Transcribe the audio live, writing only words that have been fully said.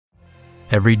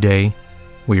Every day,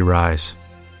 we rise,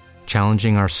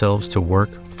 challenging ourselves to work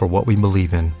for what we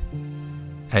believe in.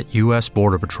 At U.S.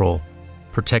 Border Patrol,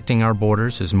 protecting our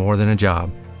borders is more than a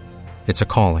job. It's a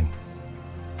calling.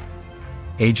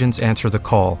 Agents answer the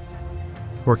call,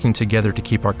 working together to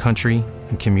keep our country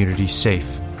and communities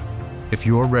safe. If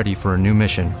you're ready for a new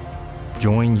mission,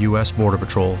 join U.S. Border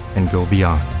Patrol and go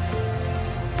beyond.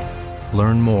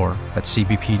 Learn more at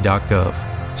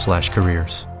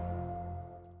cbp.gov/careers.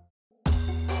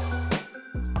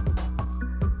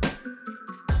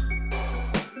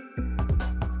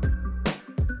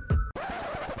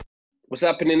 What's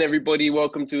happening, everybody?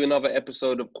 Welcome to another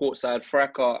episode of Courtside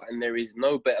Fracas, and there is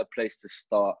no better place to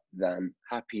start than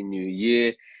Happy New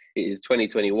Year. It is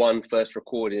 2021, first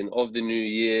recording of the new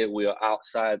year. We are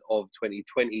outside of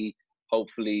 2020.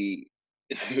 Hopefully,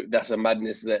 that's a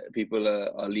madness that people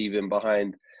are leaving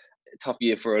behind. A tough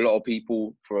year for a lot of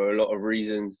people for a lot of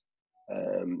reasons,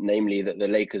 namely that the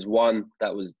Lakers won.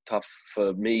 That was tough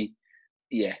for me.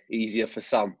 Yeah, easier for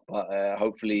some, but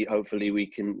hopefully we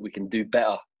can do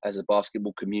better as a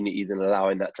basketball community than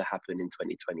allowing that to happen in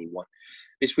 2021.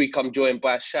 This week I'm joined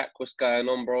by Shaq. What's going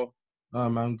on, bro?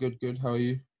 I'm good. How are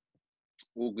you?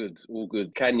 All good.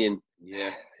 Canyon,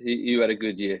 yeah, you had a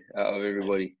good year out of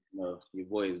everybody. No, your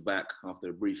boy is back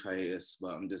after a brief hiatus,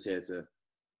 but I'm just here to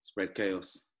spread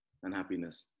chaos and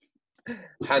happiness.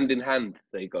 Hand in hand,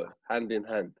 there you go. Hand in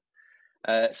hand.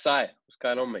 Sai, what's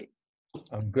going on, mate?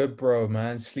 I'm good, bro,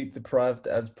 man. Sleep deprived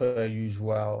as per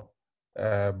usual.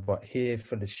 But here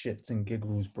for the shits and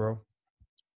giggles, bro.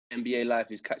 NBA life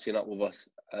is catching up with us.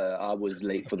 I was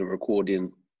late for the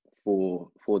recording for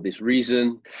this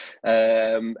reason.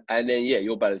 And then, yeah,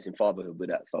 you're balancing fatherhood with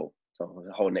that. So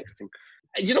the whole next thing.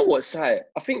 And you know what, Sai?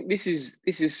 I think this is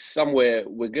somewhere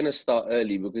we're going to start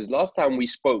early, because last time we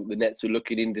spoke, the Nets were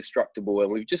looking indestructible,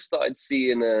 and we've just started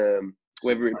seeing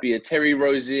whether it be a Terry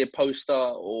Rozier poster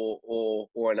or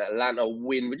an Atlanta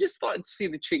win. We just started to see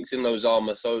the chinks in those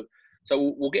armor. So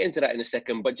we'll get into that in a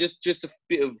second. But just a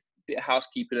bit of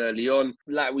housekeeping early on.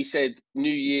 Like we said, new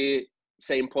year,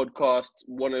 same podcast.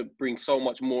 Want to bring so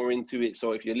much more into it.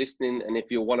 So if you're listening, and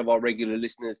if you're one of our regular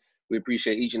listeners, we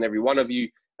appreciate each and every one of you.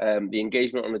 The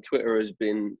engagement on the Twitter has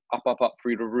been up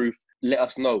through the roof. Let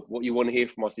us know what you want to hear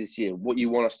from us this year, what you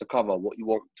want us to cover, what you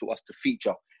want us to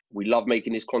feature. We love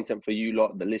making this content for you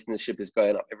lot. The listenership is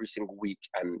going up every single week.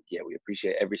 And yeah, we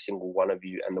appreciate every single one of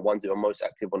you. And the ones that are most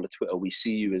active on the Twitter, we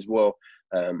see you as well.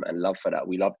 And love for that.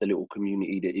 We love the little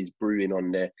community that is brewing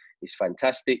on there. It's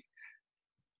fantastic.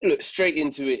 Look, straight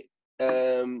into it.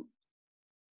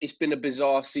 It's been a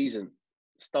bizarre season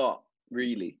start,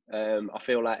 really. I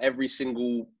feel like every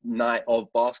single night of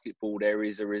basketball, there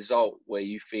is a result where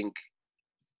you think,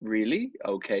 really?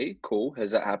 Okay, cool.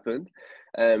 Has that happened?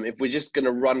 If we're just going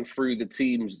to run through the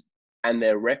teams and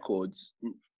their records,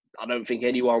 I don't think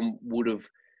anyone would have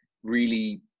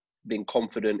really been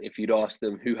confident if you'd asked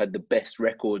them who had the best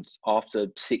records after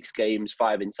 6 games,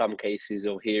 5 in some cases,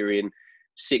 or hearing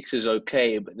 6 is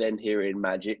okay, but then hearing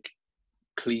Magic,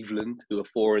 Cleveland, who are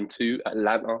 4-2,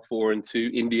 Atlanta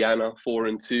 4-2, Indiana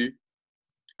 4-2,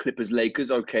 Clippers,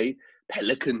 Lakers, okay,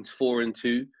 Pelicans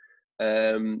 4-2,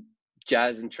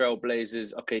 Jazz and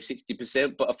Trailblazers, okay,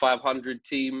 60%, but a 500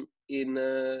 team in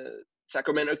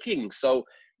Sacramento Kings. So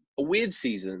a weird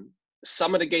season.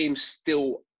 Some of the games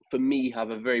still, for me,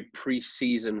 have a very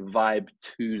pre-season vibe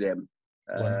to them.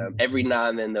 Every now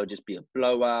and then there'll just be a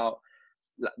blowout.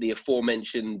 Like the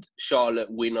aforementioned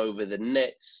Charlotte win over the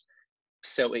Nets.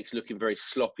 Celtics looking very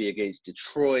sloppy against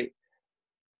Detroit.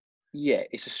 Yeah,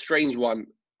 it's a strange one.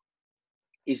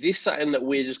 Is this something that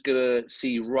we're just going to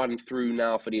see run through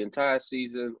now for the entire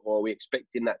season, or are we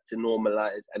expecting that to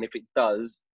normalise? And if it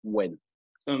does, when?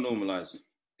 It's going to normalise.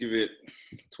 Give it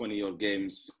 20-odd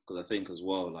games, because I think as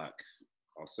well, like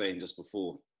I was saying just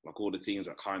before, like all the teams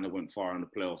that kind of went far in the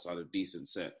playoffs had a decent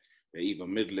set. They're either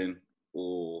middling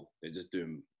or they're just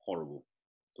doing horrible.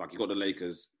 Like you got the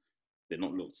Lakers, they're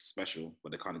not looked special,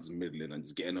 but they're kind of just middling and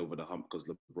just getting over the hump because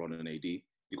LeBron and AD.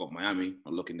 You got Miami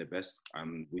not looking their best,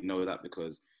 and we know that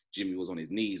because Jimmy was on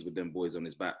his knees with them boys on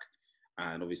his back,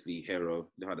 and obviously Hero,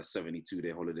 they had a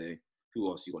 72-day holiday. Who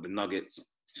else? You got the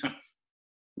Nuggets.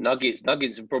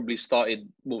 Nuggets have probably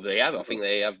started. Well, they have. I think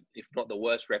they have, if not the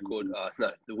worst record.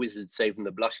 No, the Wizards saving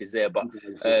the blushes there, but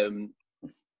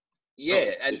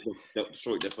yeah, and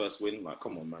Detroit their first win. Like,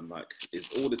 come on, man! Like,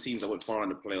 it's all the teams that went far in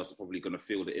the playoffs are probably going to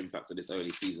feel the impact of this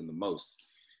early season the most,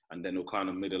 and then they'll kind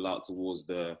of middle out towards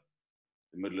the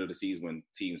middle of the season when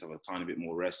teams have a tiny bit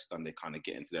more rest and they kind of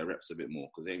get into their reps a bit more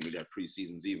because they ain't really had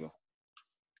pre-seasons either.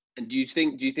 And do you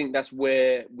think that's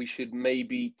where we should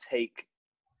maybe take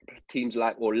teams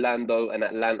like Orlando and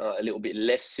Atlanta a little bit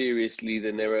less seriously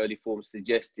than their early form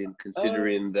suggesting,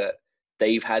 considering that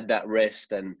they've had that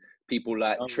rest and people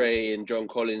like Trey and John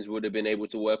Collins would have been able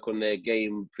to work on their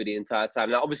game for the entire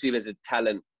time. Now, obviously, there's a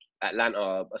talent. Atlanta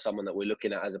are someone that we're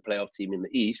looking at as a playoff team in the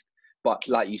East. But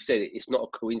like you said, it's not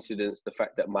a coincidence, the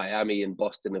fact that Miami and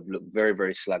Boston have looked very,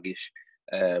 very sluggish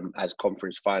as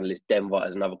conference finalists. Denver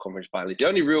as another conference finalist. The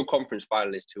only real conference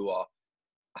finalists who are,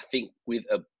 I think, with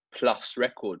a plus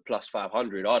record, plus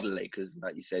 500, are the Lakers.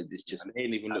 Like you said, it's just... And they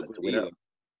ain't even look good either.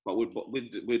 But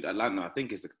with Atlanta, I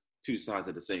think it's two sides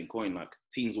of the same coin. Like,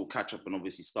 teams will catch up and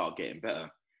obviously start getting better.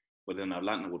 But then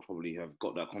Atlanta would probably have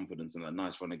got that confidence and that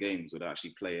nice run of games where they're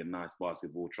actually playing nice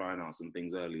basketball, trying out some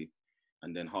things early.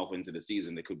 And then halfway into the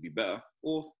season, they could be better.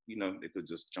 Or, you know, they could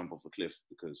just jump off a cliff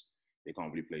because they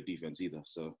can't really play defense either.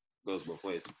 So it goes both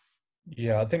ways.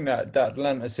 Yeah, I think that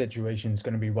Atlanta situation is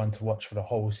going to be one to watch for the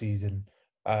whole season.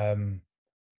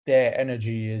 Their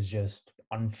energy is just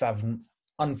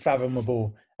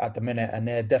unfathomable at the minute, and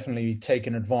they're definitely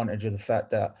taking advantage of the fact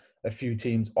that a few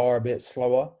teams are a bit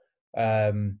slower.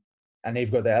 And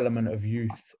they've got the element of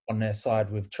youth on their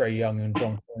side with Trae Young and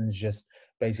John Collins just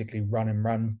basically running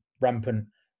rampant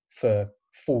for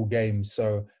full games.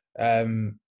 So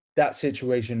that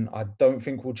situation, I don't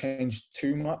think will change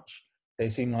too much. They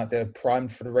seem like they're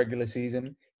primed for the regular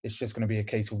season. It's just going to be a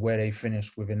case of where they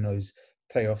finish within those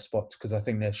playoff spots, because I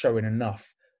think they're showing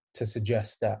enough to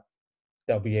suggest that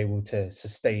they'll be able to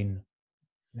sustain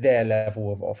their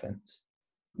level of offense.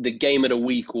 The game of the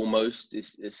week almost,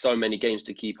 there's so many games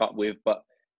to keep up with, but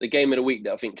the game of the week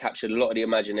that I think captured a lot of the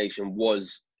imagination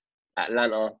was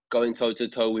Atlanta going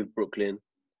toe-to-toe with Brooklyn.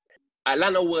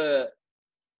 Atlanta were,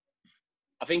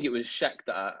 I think it was Shaq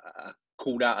that I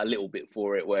called out a little bit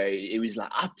for it, where it was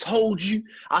like, I told you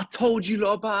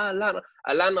lot about Atlanta.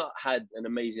 Atlanta had an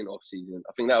amazing offseason.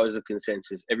 I think that was a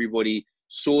consensus. Everybody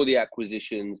saw the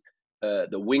acquisitions, the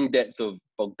wing depth of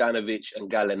Bogdanovic and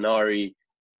Gallinari,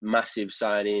 massive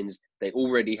signings. They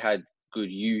already had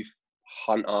good youth,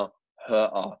 Hunter,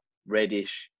 Herter,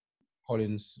 Reddish.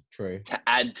 Collins, Trey. To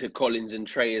add to Collins and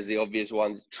Trey as the obvious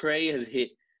ones. Trey has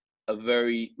hit a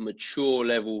very mature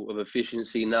level of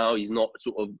efficiency now. He's not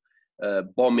sort of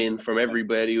bombing from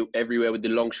everywhere with the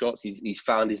long shots. He's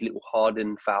found his little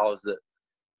hardened fouls that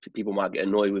people might get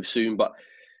annoyed with soon. But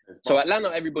so Atlanta,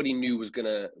 everybody knew was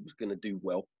gonna do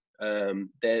well.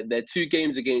 Their two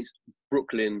games against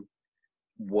Brooklyn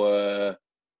were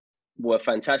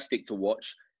fantastic to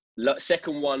watch.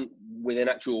 Second one with an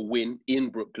actual win in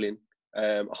Brooklyn,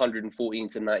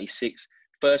 114-96.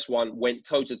 First one went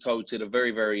toe-to-toe to the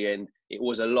very, very end. It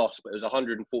was a loss, but it was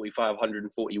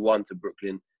 145-141 to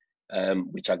Brooklyn,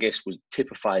 which I guess was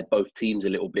typified both teams a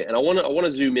little bit. And I want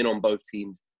to zoom in on both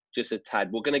teams just a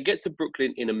tad. We're going to get to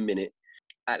Brooklyn in a minute.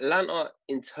 Atlanta,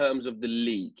 in terms of the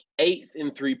league, 8th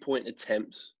in three-point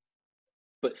attempts,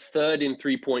 but 3rd in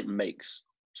three-point makes.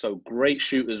 So great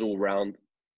shooters all round.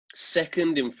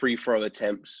 2nd in free throw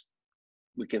attempts.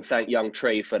 We can thank young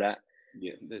Trey for that.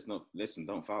 Yeah,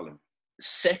 don't foul him.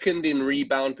 2nd in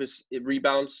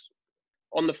rebounds.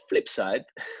 On the flip side,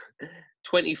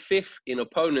 25th in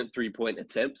opponent three-point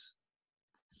attempts,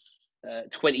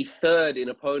 23rd in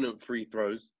opponent free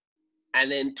throws,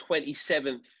 and then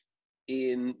 27th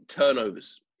in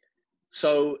turnovers.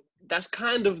 So that's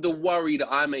kind of the worry that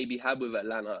I maybe had with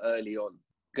Atlanta early on.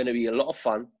 Going to be a lot of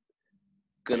fun,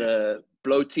 going to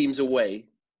blow teams away,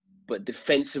 but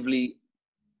defensively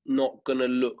not going to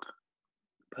look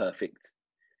perfect.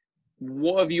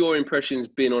 What have your impressions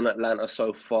been on Atlanta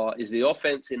so far? Is the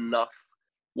offense enough?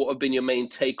 What have been your main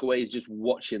takeaways just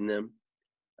watching them?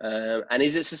 And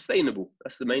is it sustainable?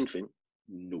 That's the main thing.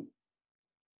 No.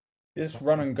 This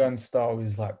run and gun style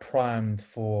is like primed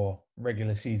for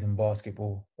regular season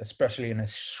basketball, especially in a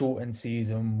shortened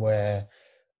season where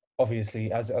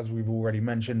obviously, as we've already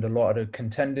mentioned, a lot of the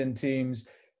contending teams,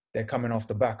 they're coming off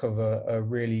the back of a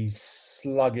really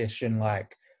sluggish and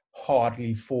like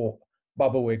hardly fought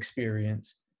bubble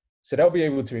experience. So they'll be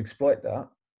able to exploit that.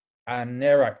 And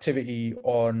their activity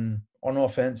on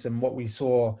offense and what we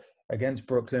saw against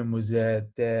Brooklyn was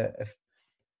their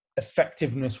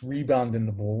effectiveness rebounding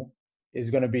the ball is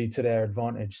going to be to their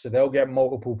advantage. So they'll get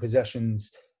multiple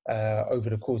possessions over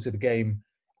the course of the game,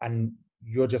 and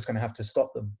you're just going to have to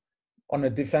stop them. On the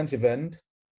defensive end,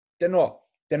 they're not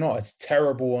as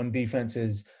terrible on defense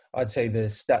as I'd say the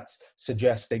stats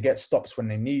suggest. They get stops when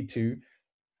they need to,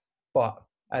 but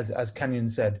as Canyon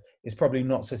said, it's probably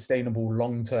not sustainable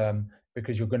long term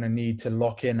because you're going to need to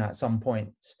lock in at some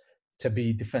point to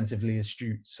be defensively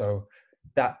astute. So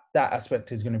that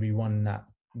aspect is going to be one that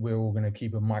we're all going to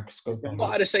keep a microscope on.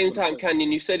 But at the same time,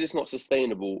 Canyon, you said it's not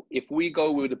sustainable. If we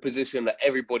go with a position that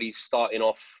everybody's starting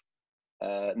off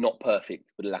not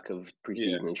perfect for the lack of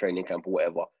preseason and training camp or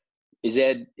whatever,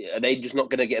 are they just not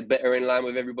going to get better in line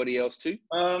with everybody else too?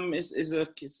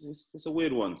 It's a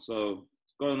weird one. So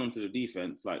going on to the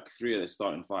defense, like 3 of the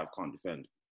starting 5 can't defend.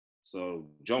 So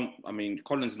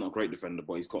Collins is not a great defender,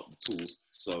 but he's got the tools.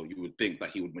 So you would think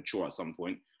that he would mature at some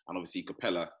point. And obviously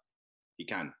Capella, he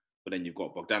can. But then you've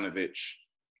got Bogdanovic,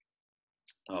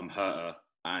 Herter,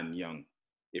 and Young,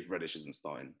 if Reddish isn't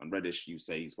starting. And Reddish, you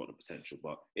say he's got the potential,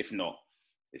 but if not,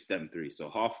 it's them 3.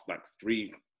 So half, like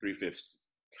 3/5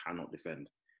 cannot defend.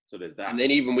 So there's that. And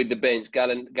then even with the bench,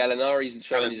 Gallinari's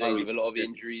showing his age with a lot of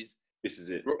injuries. This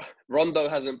is it. Rondo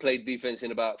hasn't played defense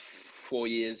in about 4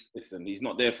 years. Listen, he's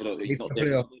not there he's not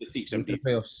there to teach them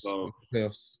defense.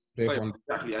 Playoffs.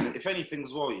 Exactly. And if anything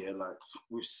as well, like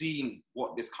we've seen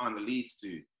what this kind of leads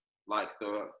to. Like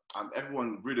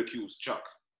everyone ridicules Chuck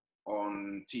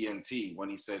on TNT when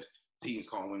he said teams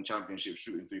can't win championships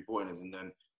shooting 3-pointers, and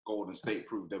then Golden State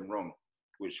proved them wrong.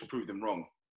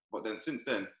 But then since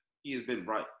then, he has been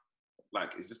right.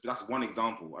 Like that's one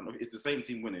example. And it's the same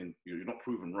team winning. You're not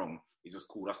proven wrong. It's just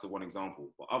cool. That's the one example.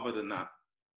 But other than that,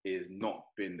 it has not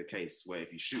been the case where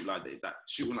if you shoot like that,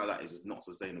 shooting like that is just not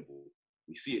sustainable.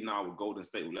 We see it now with Golden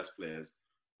State with less players.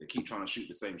 They keep trying to shoot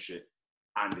the same shit,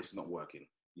 and it's not working.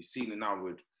 You've seen it now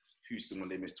with Houston when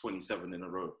they missed 27 in a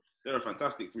row. They're a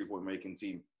fantastic 3-point making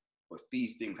team, but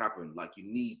these things happen. Like you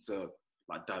need to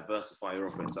diversify your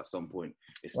offense at some point,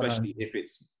 especially if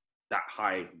it's that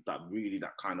high, that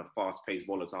kind of fast-paced,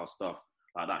 volatile stuff,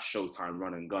 like that Showtime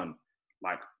run and gun.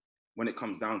 Like when it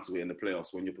comes down to it in the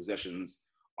playoffs, when your possessions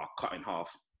are cut in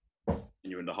half and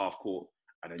you're in the half court,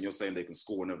 and then you're saying they can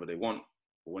score whenever they want,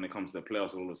 but when it comes to the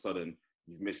playoffs, all of a sudden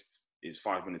you've missed, it's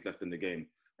 5 minutes left in the game,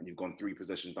 and you've gone 3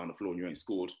 possessions down the floor and you ain't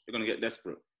scored, you're going to get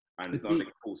desperate. And it's not going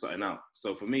to pull something out.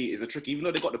 So for me, it's a tricky, even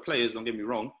though they've got the players, don't get me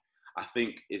wrong, I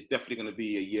think it's definitely going to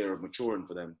be a year of maturing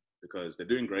for them because they're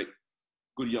doing great.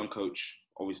 Good young coach,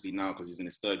 obviously now because he's in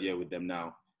his 3rd year with them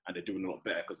now, and they're doing a lot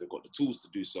better because they've got the tools to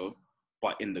do so.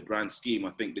 But in the grand scheme,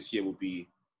 I think this year will be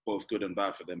both good and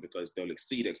bad for them because they'll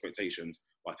exceed expectations,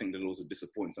 but I think they'll also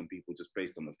disappoint some people just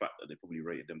based on the fact that they probably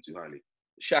rated them too highly.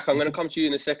 Shaq, I'm going to come to you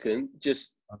in a second.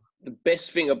 Just the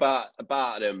best thing about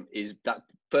them is that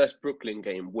first Brooklyn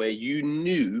game where you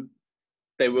knew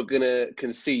they were going to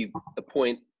concede a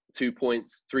point, 2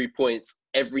 points, 3 points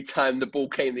every time the ball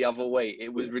came the other way.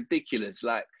 It was ridiculous.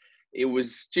 Like, it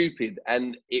was stupid.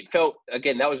 And it felt,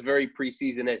 again, that was very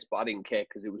preseason-esque, but I didn't care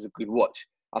because it was a good watch.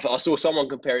 I saw someone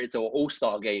compare it to an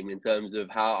all-star game in terms of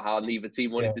how neither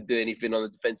team wanted to do anything on the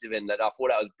defensive end. And I thought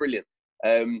that was brilliant.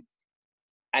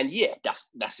 And yeah, that's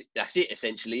it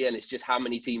essentially. And it's just how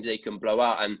many teams they can blow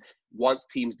out. And once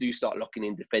teams do start locking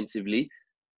in defensively,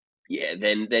 yeah,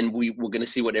 then we're going to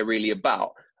see what they're really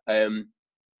about.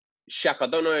 Shaq, I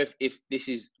don't know if this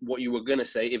is what you were going to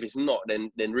say. If it's not,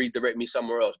 then redirect me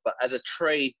somewhere else. But as a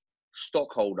Trae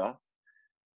stockholder,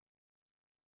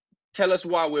 tell us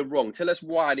why we're wrong. Tell us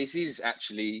why this is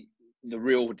actually the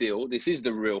real deal. This is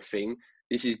the real thing.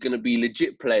 This is going to be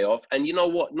legit playoff. And you know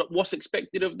what? What's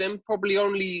expected of them? Probably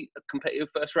only a competitive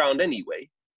first round anyway.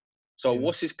 So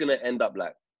what's this going to end up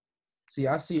like? See,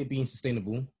 I see it being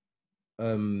sustainable.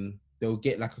 They'll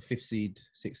get like a 5th seed,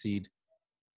 6th seed,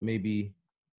 maybe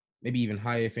even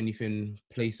higher if anything.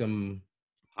 Play some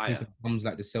comes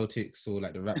like the Celtics or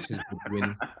like the Raptors would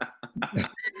win.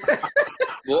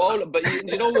 Well, but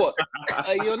you know what?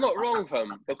 You're not wrong,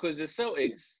 fam. Because the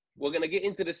Celtics, we're going to get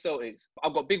into the Celtics.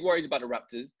 I've got big worries about the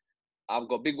Raptors. I've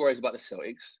got big worries about the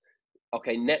Celtics.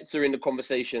 Okay, Nets are in the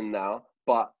conversation now.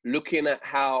 But looking at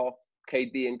how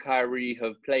KD and Kyrie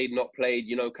have played, not played,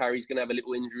 Kyrie's going to have a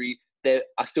little injury.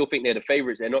 I still think they're the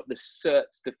favourites. They're not the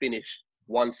certs to finish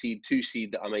 1 seed, 2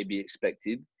 seed that I may be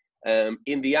expected.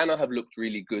 Indiana have looked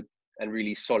really good and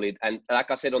really solid. And like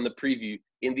I said on the preview,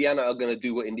 Indiana are going to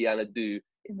do what Indiana do.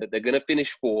 They're going to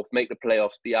finish 4th, make the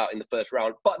playoffs, be out in the first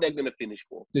round, but they're going to finish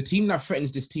 4th. The team that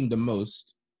threatens this team the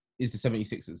most is the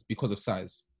 76ers because of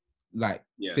size. Like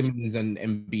Simmons and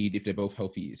Embiid, if they're both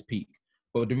healthy, is peak.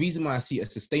 But the reason why I see it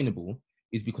as sustainable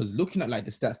is because looking at like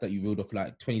the stats that you reeled off,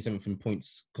 like 27th in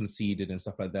points conceded and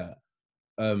stuff like that,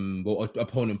 or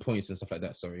opponent points and stuff like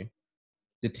that, sorry.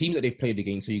 The team that they've played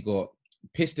against, so you got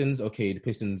Pistons, okay, the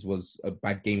Pistons was a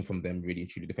bad game from them, really,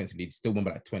 truly defensively. They still won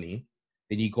by like 20.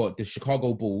 Then you got the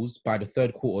Chicago Bulls. By the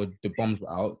 3rd quarter, the bombs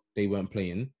were out. They weren't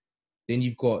playing. Then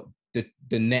you've got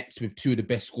the Nets with 2 of the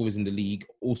best scorers in the league,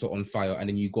 also on fire. And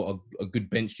then you've got a good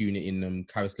bench unit in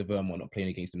Karis LeVert not playing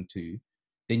against them too.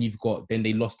 Then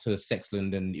they lost to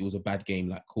Sexland and it was a bad game,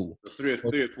 like cool. So 3 or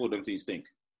 4 of them teams stink.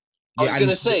 I was going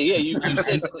to say, yeah, you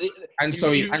said,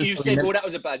 you said, well, that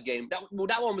was a bad game. That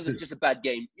one was just a bad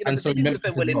game. You know, they didn't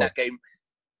defend well in that game.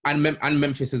 And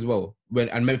Memphis as well.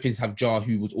 And Memphis have Jar,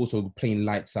 who was also playing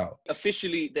lights out.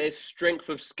 Officially, their strength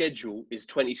of schedule is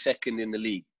 22nd in the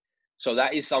league. So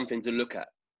that is something to look at.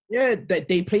 Yeah,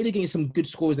 they played against some good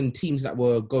scores and teams that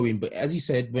were going. But as you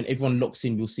said, when everyone locks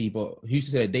in, we'll see. But who's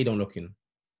to say that they don't lock in?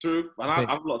 True. And I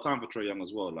have a lot of time for Trae Young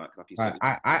as well, like you said.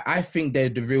 I think they're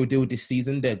the real deal this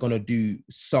season. They're going to do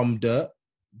some dirt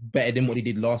better than what they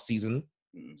did last season.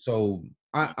 So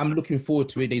I'm looking forward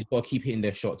to it. They've got to keep hitting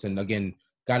their shots. And again,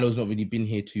 Gallo's not really been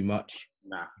here too much.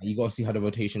 Nah. You got to see how the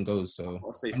rotation goes. So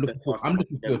I'm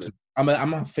looking forward to it. I'm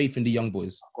have faith in the young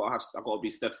boys. I've got to be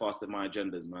steadfast in my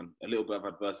agendas, man. A little bit of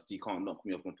adversity can't knock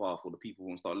me off my path, or the people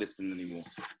won't start listening anymore.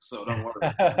 So don't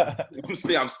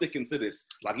worry. I'm sticking to this.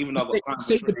 Like, even though I've got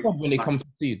time the problem when it comes to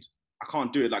seed. I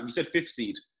can't do it. Like you said, 5th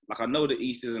seed. Like, I know the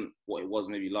East isn't what it was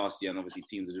maybe last year, and obviously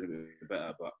teams are doing a bit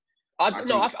better. But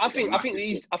I think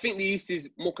the East is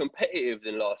more competitive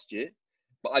than last year.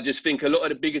 But I just think a lot of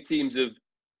the bigger teams have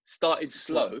started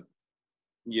slow.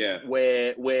 Yeah.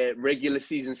 Where regular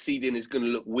season seeding is going to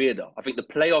look weirder. I think the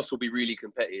playoffs will be really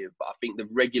competitive, but I think the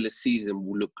regular season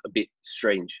will look a bit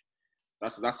strange.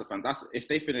 If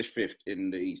they finish 5th in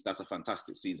the East, that's a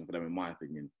fantastic season for them, in my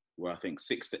opinion. Where I think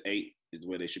 6 to 8 is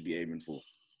where they should be aiming for.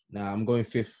 Nah, I'm going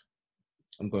 5th.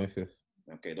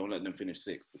 Okay, don't let them finish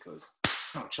 6th because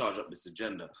I'll charge up this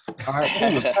agenda. All right,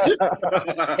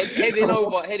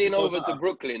 heading over to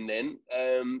Brooklyn then.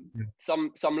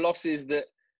 Some losses that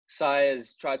Sai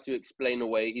has tried to explain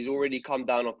away. He's already come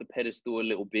down off the pedestal a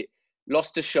little bit.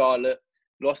 Lost to Charlotte,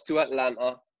 lost to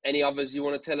Atlanta. Any others you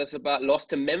want to tell us about?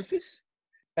 Lost to Memphis?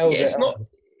 That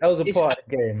was a part of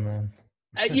the game, man.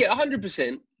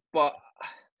 100%. But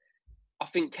I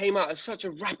think came out at such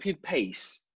a rapid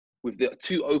pace with the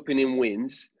 2 opening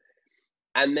wins.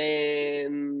 And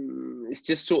then it's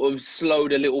just sort of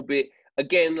slowed a little bit.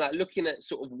 Again, like looking at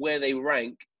sort of where they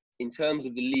rank in terms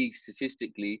of the league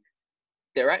statistically,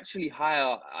 they're actually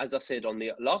higher, as I said on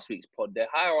the last week's pod, they're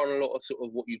higher on a lot of sort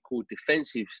of what you'd call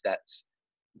defensive stats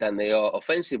than they are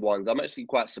offensive ones. I'm actually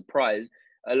quite surprised.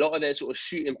 A lot of their sort of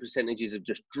shooting percentages have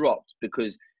just dropped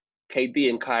because KD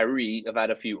and Kyrie have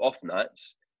had a few off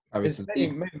nights. It's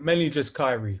mainly just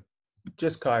Kyrie.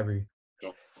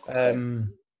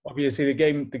 Obviously, the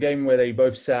game where they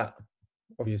both sat,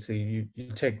 obviously,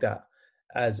 you take that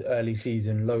as early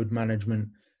season load management.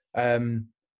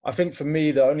 I think for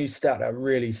me, the only stat that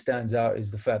really stands out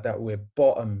is the fact that we're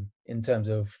bottom in terms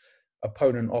of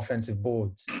opponent offensive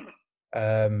boards,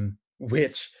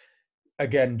 which,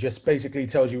 again, just basically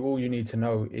tells you all you need to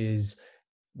know is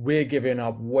we're giving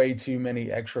up way too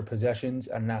many extra possessions,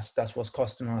 and that's what's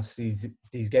costing us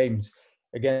these games.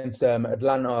 Against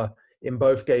Atlanta, in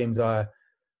both games, I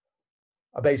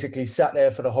basically sat there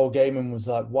for the whole game and was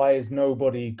like, why is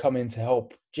nobody coming to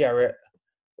help Jarrett?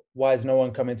 Why is no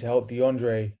one coming to help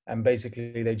DeAndre? And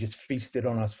basically, they just feasted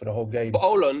on us for the whole game. But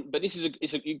hold on, but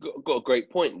you've got a great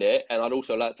point there, and I'd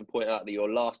also like to point out that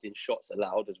you're last in shots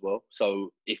allowed as well.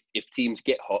 So if teams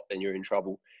get hot, then you're in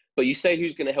trouble. But you say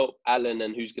who's going to help Allen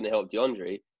and who's going to help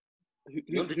DeAndre? Who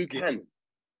can?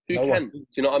 Who can? Do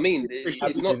you know what I mean?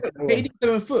 It's not KD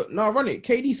 7 foot. No, run it.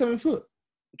 KD 7 foot.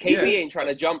 KD ain't trying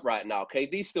to jump right now.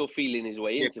 KD's still feeling his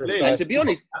way into it. And to be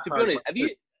honest,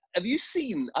 have you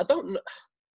seen? I don't know.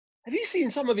 Have you seen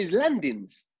some of his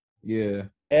landings? Yeah,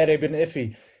 they've been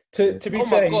iffy. To be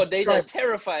fair, oh my God, they're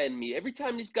terrifying me. Every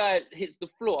time this guy hits the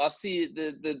floor, I see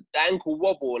the ankle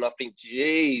wobble, and I think,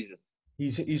 jeez.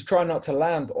 He's trying not to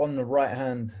land on the right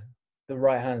hand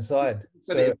side.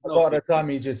 So a lot of the time,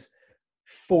 he's just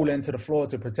falling to the floor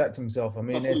to protect himself. I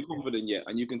mean, I'm not fully confident yet,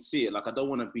 and you can see it. Like, I don't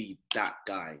want to be that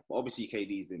guy, but obviously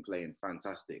KD's been playing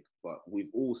fantastic. But we've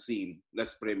all seen,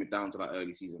 let's bring it down to that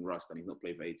early season rust, and he's not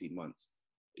played for 18 months.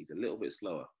 He's a little bit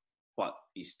slower, but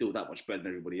he's still that much better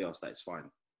than everybody else. That's fine.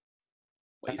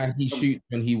 And he shoots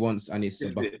when he wants, and it's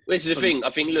about. Which is the thing.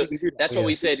 I think, look, that's what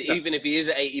we said. Even if he is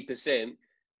at 80%,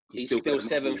 he's still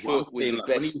 7 foot with the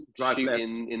best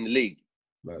shooting in the league.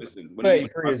 Listen,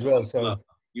 33 as well, so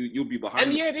you'll be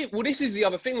behind. And this is the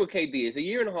other thing with KD. It's a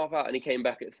year and a half out, and he came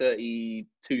back at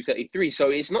 32, 33. So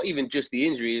it's not even just the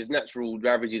injury; it's natural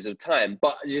ravages of time.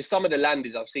 But just some of the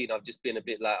landings I've seen, I've just been a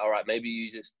bit like, all right, maybe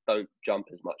you just don't jump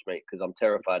as much, mate, because I'm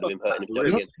terrified of him hurting himself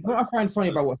again. What I find funny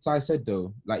about what Sai said,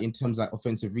 though, like in terms of like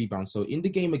offensive rebound. So in the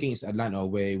game against Atlanta,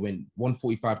 where it went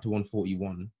 145 to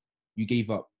 141, you gave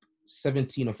up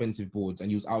 17 offensive boards,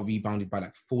 and you was out rebounded by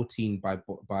like 14 by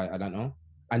Atlanta.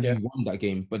 And you won that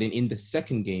game. But then in the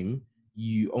second game,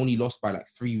 you only lost by like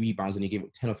 3 rebounds and you gave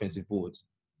up 10 offensive boards.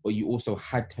 But you also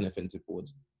had 10 offensive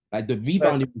boards. Like the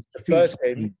rebounding was the first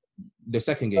game. The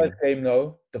second game.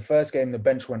 The first game, the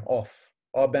bench went off.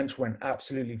 Our bench went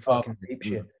absolutely fucking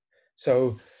apeshit.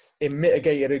 So it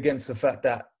mitigated against the fact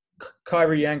that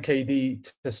Kyrie and KD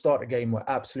to start the game were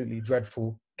absolutely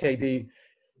dreadful. KD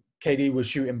was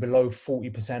shooting below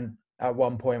 40% at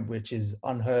one point, which is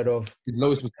unheard of. The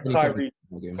lowest was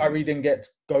Kyrie didn't get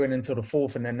going until the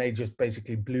fourth, and then they just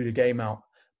basically blew the game out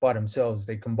by themselves.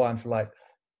 They combined for like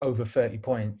over 30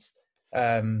 points.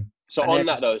 So on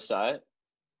that though, Si,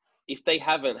 if they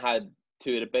haven't had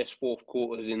two of the best fourth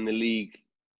quarters in the league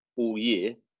all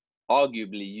year,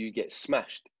 arguably you get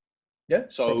smashed. Yeah.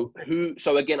 So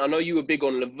again, I know you were big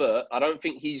on LeVert. I don't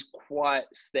think he's quite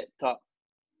stepped up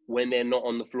when they're not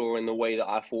on the floor in the way that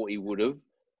I thought he would have.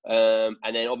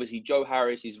 And then obviously Joe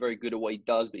Harris is very good at what he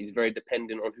does, but he's very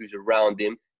dependent on who's around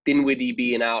him. Dinwiddie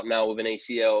being out now with an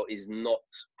ACL is not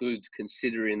good,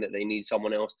 considering that they need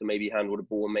someone else to maybe handle the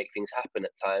ball and make things happen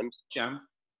at times. Sham.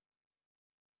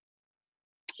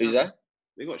 Who's that?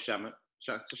 They got Shamet.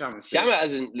 Shamet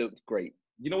hasn't looked great.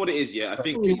 You know what it is, yeah? I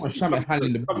think he's come with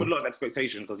a lot of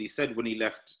expectation because he said when he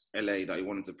left LA that he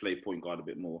wanted to play point guard a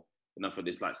bit more, enough of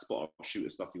this like spot-up shooter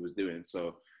stuff he was doing.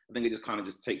 So I think it just kind of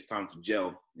just takes time to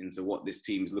gel into what this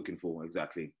team's looking for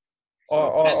exactly.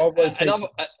 So,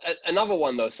 another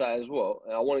one though, Si, as well.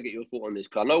 I want to get your thought on this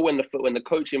because I know when the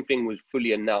coaching thing was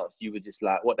fully announced, you were just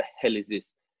like, "What the hell is this?"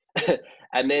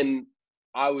 And then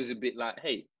I was a bit like,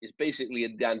 "Hey, it's basically a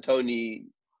D'Antoni."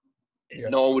 Yeah.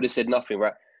 No one would have said nothing,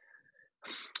 right?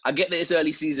 I get that it's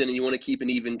early season and you want to keep an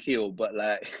even keel, but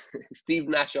like Steve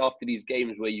Nash after these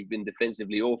games where you've been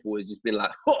defensively awful has just been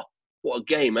like, "Oh, what a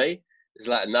game, eh?" It's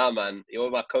like, nah, man,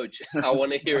 you're my coach. I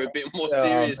want to hear a bit more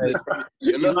seriousness from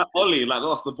you. You're not like Ollie, like,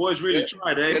 oh, the boys really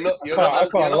tried, eh? You're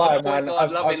not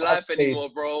loving life anymore,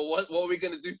 bro. What are we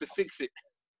going to do to fix it?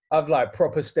 I've like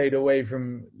proper stayed away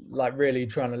from like really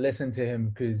trying to listen to him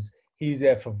because he's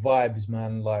there for vibes,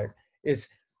 man. Like it's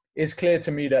clear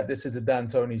to me that this is a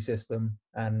D'Antoni system,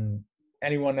 and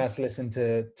anyone that's listened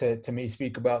to me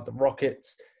speak about the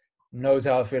Rockets knows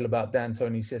how I feel about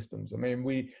D'Antoni systems. I mean,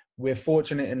 we're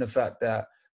fortunate in the fact that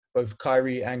both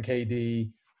Kyrie and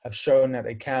KD have shown that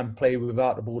they can play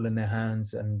without the ball in their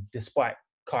hands. And despite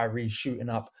Kyrie shooting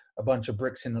up a bunch of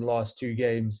bricks in the last two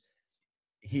games,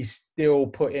 he's still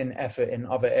put in effort in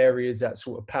other areas that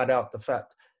sort of pad out the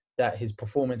fact that his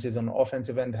performances on the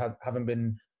offensive end haven't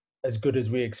been as good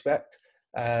as we expect.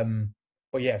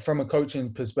 But yeah, from a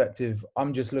coaching perspective,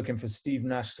 I'm just looking for Steve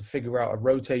Nash to figure out a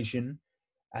rotation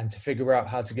and to figure out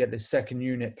how to get this second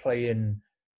unit playing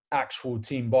actual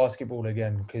team basketball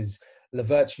again, because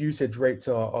LeVert's usage rates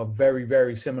are very,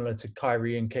 very similar to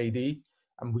Kyrie and KD,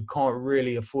 and we can't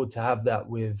really afford to have that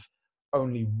with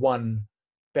only one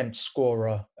bench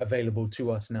scorer available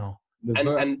to us now.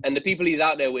 And the people he's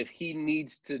out there with, he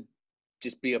needs to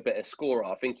just be a better scorer.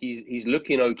 I think he's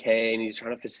looking okay and he's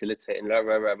trying to facilitate and blah,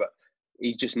 blah, blah, but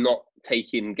he's just not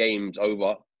taking games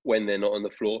over when they're not on the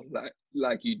floor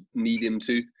like you need him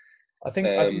to. I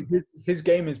think his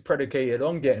game is predicated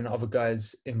on getting other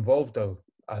guys involved, though.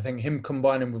 I think him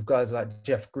combining with guys like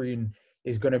Jeff Green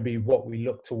is going to be what we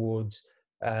look towards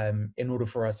in order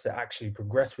for us to actually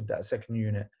progress with that second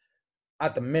unit.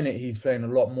 At the minute, he's playing a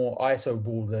lot more ISO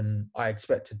ball than I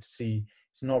expected to see.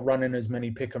 He's not running as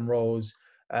many pick and rolls.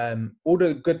 All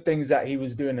the good things that he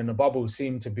was doing in the bubble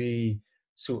seem to be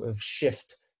sort of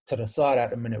shift to the side at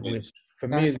the minute, which for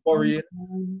me is worrying.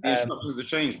 The instructions have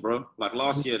changed, bro. Like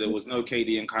last year, there was no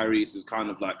KD and Kyrie, so it was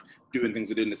kind of like doing things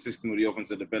within the system with the offense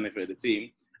to the benefit of the team.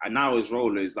 And now his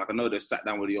role is like, I know they've sat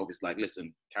down with the office, like,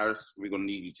 listen, Karis, we're going to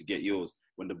need you to get yours.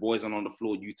 When the boys are on the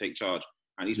floor, you take charge.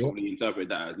 And he's probably interpreted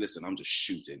that as, listen, I'm just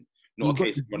shooting. Not a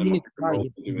case of running up and roll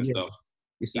and doing stuff.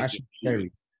 It's actually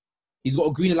scary. He's got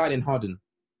a greener light than Harden.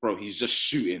 Bro, he's just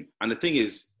shooting. And the thing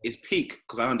is, it's peak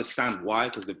because I understand why,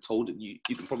 because they've told you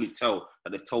can probably tell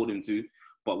that they've told him to.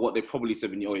 But what they probably said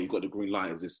when you've got the green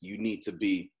light is this: you need to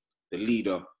be the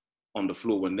leader on the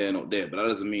floor when they're not there. But that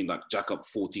doesn't mean like jack up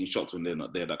 14 shots when they're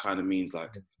not there. That kind of means like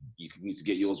you need to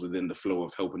get yours within the flow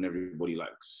of helping everybody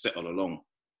like settle along.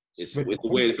 It's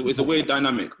a weird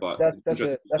dynamic, but that's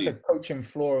a coaching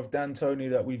flaw of D'Antoni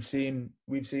that we've seen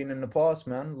in the past,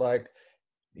 man. Like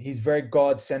he's very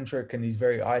guard centric and he's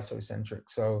very ISO centric.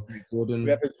 So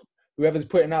whoever's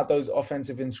putting out those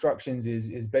offensive instructions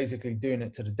is basically doing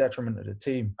it to the detriment of the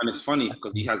team. And it's funny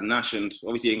because he has Nash, and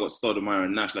obviously he ain't got Stoudemire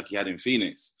and Nash like he had in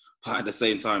Phoenix. But at the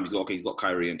same time, he's got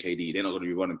Kyrie and KD. They're not going to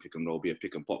be running pick and roll, be a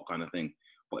pick and pop kind of thing.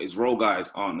 But his role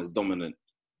guys aren't as dominant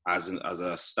as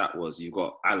a stat was. You've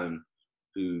got Allen,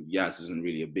 who Yas isn't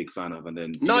really a big fan of, and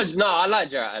then no, I like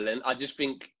Jarrett Allen. I just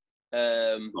think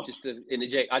just to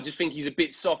interject, I just think he's a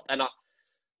bit soft, and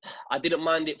I didn't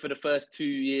mind it for the first 2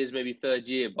 years, maybe third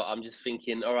year, but I'm just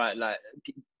thinking, all right, like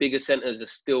bigger centers are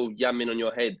still yamming on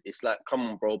your head. It's like, come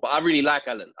on, bro. But I really like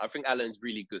Allen. I think Allen's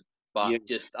really good, but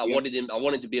I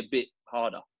wanted to be a bit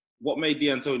harder. What made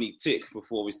D'Antoni tick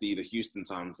before obviously the Houston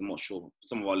times? I'm not sure.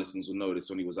 Some of our listeners will know this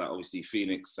when he was at obviously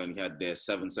Phoenix and he had their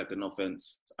 7-second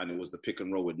offense and it was the pick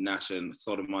and roll with Nash and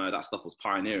Sotomayor. That stuff was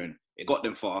pioneering. It got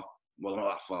them far. Well, not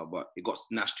that far, but it got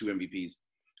Nash 2 MVPs.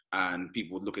 And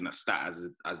people were looking at Stat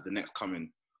as the next coming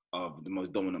of the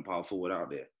most dominant power forward out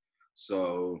there.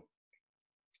 So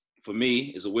for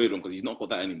me, it's a weird one because he's not got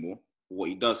that anymore. What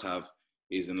he does have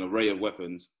is an array of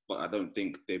weapons, but I don't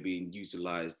think they're being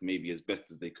utilised maybe as best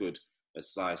as they could,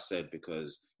 as Sai said,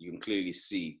 because you can clearly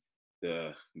see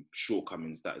the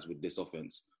shortcomings that is with this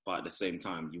offense. But at the same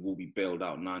time, you will be bailed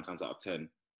out 9 times out of 10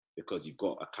 because you've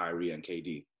got a Kyrie and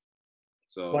KD.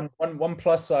 So one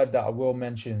plus side that I will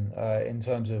mention in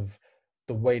terms of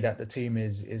the way that the team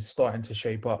is starting to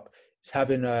shape up is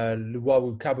having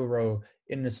Luwawu Cabarro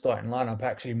in the starting lineup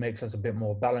actually makes us a bit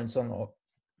more balanced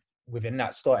within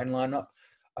that starting lineup.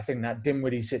 I think that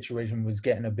Dinwiddie situation was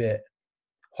getting a bit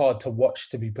hard to watch,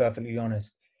 to be perfectly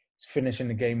honest. He's finishing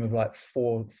the game with like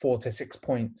 4 to 6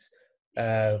 points,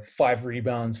 5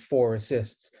 rebounds, 4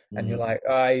 assists, and you're like,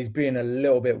 he's being a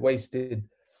little bit wasted.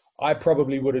 I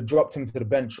probably would have dropped him to the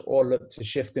bench or looked to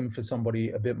shift him for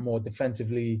somebody a bit more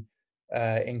defensively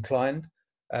inclined.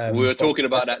 We were talking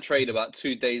about that trade about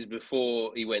 2 days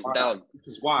before he went down. Which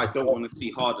is why I don't want to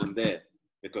see Harden there,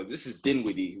 because this is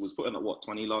Dinwiddie. He was putting up,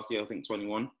 20 last year? I think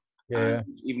 21. Yeah. And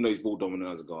even though he's ball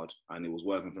dominant as a guard, and it was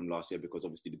working for him last year because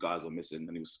obviously the guys were missing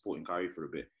and he was supporting Kyrie for a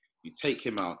bit. You take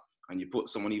him out and you put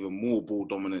someone even more ball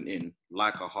dominant in,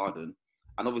 like a Harden,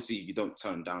 and obviously you don't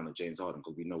turn down a James Harden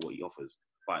because we know what he offers.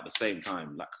 But at the same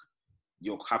time, like,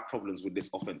 you'll have problems with this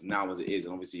offense now as it is.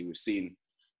 And obviously we've seen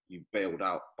you bailed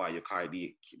out by your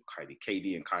KD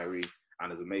and Kyrie.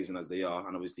 And as amazing as they are,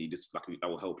 and obviously this that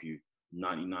will help you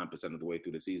 99% of the way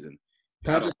through the season.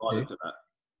 Can I just Harden to that?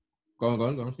 Go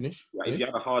on, finish. Yeah, if you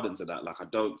add a Harden to that, like, I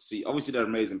don't see, obviously they're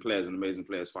amazing players and amazing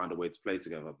players find a way to play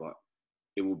together, but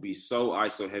it will be so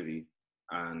ISO heavy.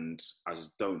 And I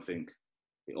just don't think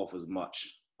it offers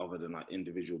much other than like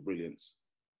individual brilliance.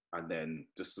 And then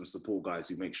just some support guys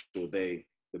who make sure the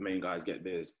main guys get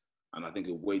theirs. And I think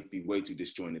it would be way too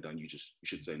disjointed and you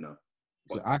should say no.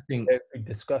 But so I think it's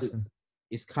disgusting.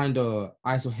 It's kind of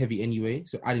ISO heavy anyway.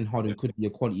 So adding Harden could be a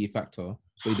quality factor.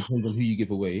 So it depends on who you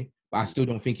give away. But I still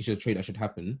don't think it's a trade that should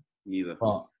happen. Neither.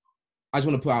 But I just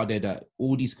want to put out there that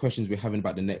all these questions we're having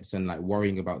about the Nets and like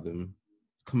worrying about them,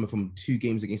 it's coming from 2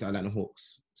 games against Atlanta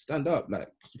Hawks. Stand up, like.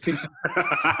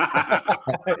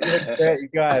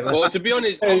 Well, to be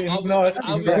honest, I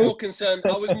was more concerned.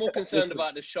 I was more concerned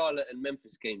about the Charlotte and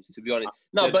Memphis games. To be honest,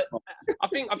 no, but I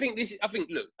think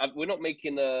look, we're not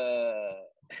making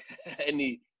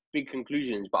any big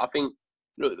conclusions, but I think,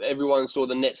 look, everyone saw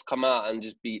the Nets come out and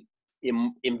just be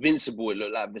invincible. It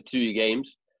looked like the 2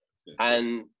 games,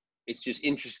 and it's just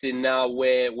interesting now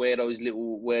where those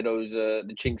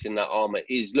the chinks in that armor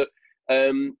is. Look,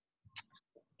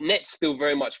 Nets still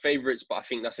very much favourites, but I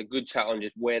think that's a good challenge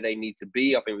is where they need to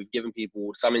be. I think we've given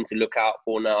people something to look out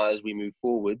for now as we move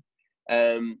forward.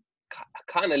 Kind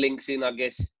of links in, I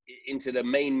guess, into the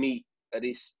main meat of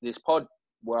this pod,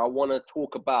 where I want to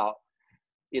talk about,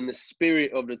 in the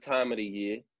spirit of the time of the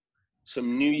year,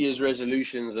 some New Year's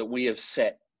resolutions that we have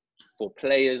set for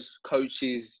players,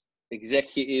 coaches,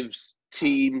 executives,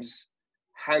 teams.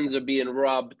 Hands are being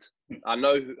rubbed. I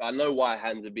know why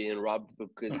hands are being rubbed,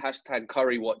 because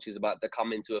 #Curry Watch is about to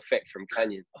come into effect from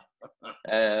Canyon.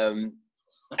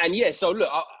 And yeah, so look,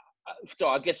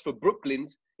 I guess for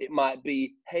Brooklyn's, it might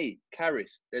be, hey,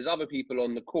 Caris, there's other people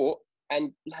on the court,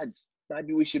 and lads,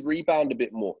 maybe we should rebound a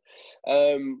bit more.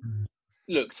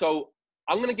 Look, so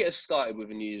I'm going to get us started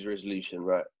with a New Year's resolution,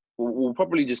 right? We'll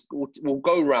probably just, we'll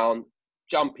go round,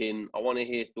 jump in. I want to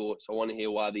hear thoughts. I want to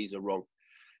hear why these are wrong.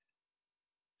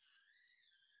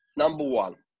 Number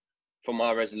 1 for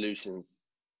my resolutions,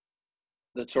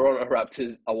 the Toronto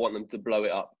Raptors, I want them to blow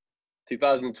it up.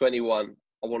 2021,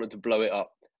 I want them to blow it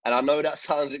up. And I know that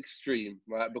sounds extreme,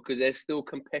 right? Because they're still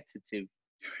competitive.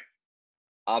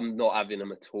 I'm not having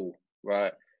them at all,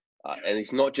 right? And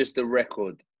it's not just the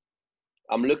record.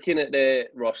 I'm looking at their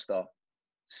roster.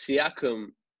 Siakam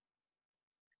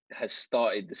has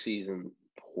started the season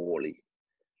poorly.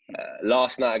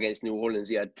 Last night against New Orleans,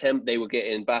 he had 10. They were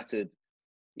getting battered.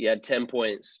 He had 10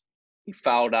 points. He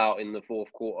fouled out in the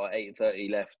fourth quarter,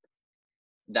 8:30 left.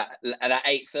 That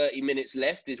 8:30 minutes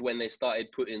left is when they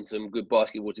started putting some good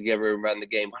basketball together and ran the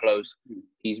game close.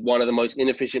 He's one of the most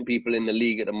inefficient people in the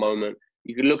league at the moment.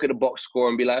 You can look at the box score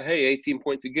and be like, hey, 18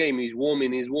 points a game. He's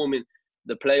warming.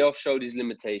 The playoff showed his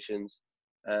limitations.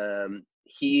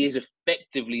 He is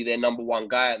effectively their number one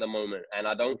guy at the moment. And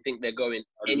I don't think they're going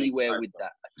anywhere with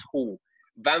that at all.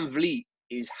 Van Vliet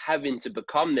is having to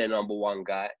become their number one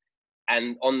guy.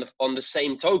 And on the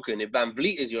same token, if Van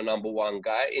Vliet is your number one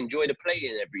guy, enjoy the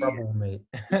play-in every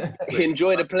year.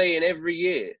 Enjoy the play-in every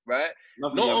year, right?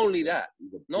 Not only that,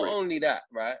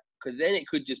 right? Because then it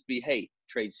could just be, hey,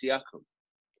 trade Siakam.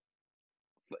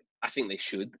 But I think they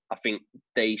should. I think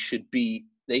they should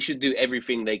do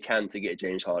everything they can to get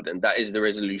James Harden. That is the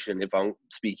resolution, if I'm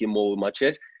speaking more with my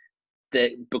chest.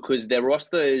 Because their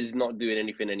roster is not doing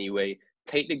anything anyway.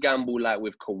 Take the gamble like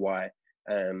with Kawhi.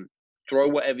 Throw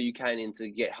whatever you can in to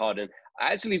get Harden.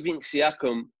 I actually think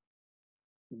Siakam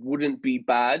wouldn't be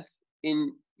bad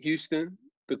in Houston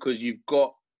because you've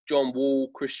got John Wall,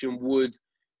 Christian Wood,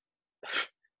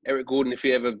 Eric Gordon. If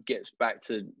he ever gets back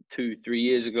to 2-3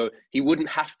 years ago, he wouldn't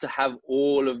have to have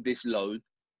all of this load.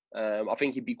 I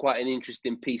think he'd be quite an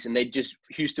interesting piece, and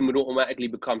Houston would automatically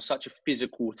become such a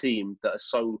physical team that are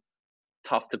so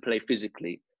tough to play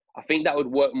physically. I think that would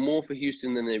work more for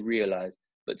Houston than they realize.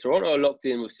 But Toronto are locked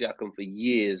in with Siakam for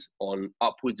years on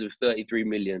upwards of $33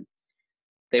 million.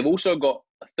 They've also got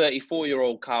a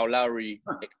 34-year-old Kyle Lowry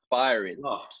expiring.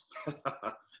 No,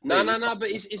 but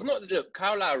it's not. Look,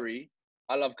 Kyle Lowry,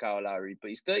 I love Kyle Lowry, but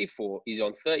he's 34. He's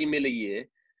on $30 million a year.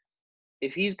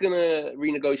 If he's going to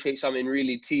renegotiate something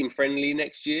really team-friendly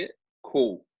next year,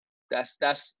 cool. That's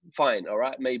fine, all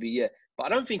right? Maybe, yeah. But I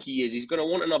don't think he is. He's going to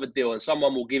want another deal, and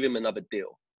someone will give him another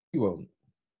deal. He won't.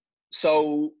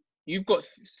 So you've got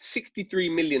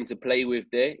 $63 million to play with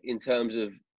there in terms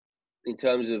of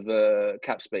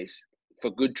cap space for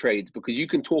good trades, because you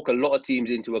can talk a lot of teams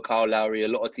into a Kyle Lowry, a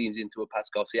lot of teams into a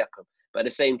Pascal Siakam. But at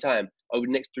the same time, over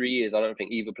the next 3 years, I don't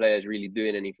think either player is really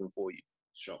doing anything for you.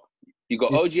 Sure. You've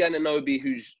got OG Anunoby,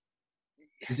 who's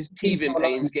teething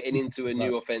pains getting into a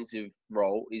new offensive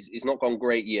role. He's not gone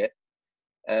great yet.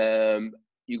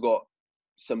 You got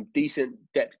some decent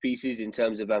depth pieces in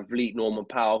terms of Van Vliet, Norman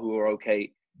Powell, who are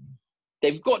okay.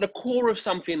 They've got the core of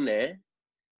something there.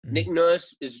 Nick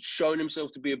Nurse has shown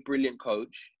himself to be a brilliant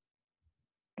coach.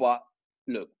 But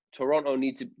look, Toronto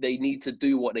need to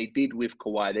do what they did with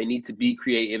Kawhi. They need to be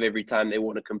creative every time they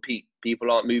want to compete.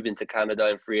 People aren't moving to Canada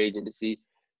in free agency.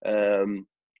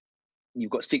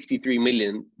 You've got $63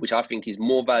 million, which I think is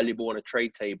more valuable on a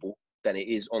trade table than it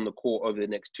is on the court over the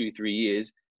next 2-3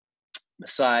 years.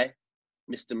 Mr.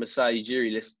 Masai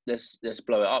Ujiri, let's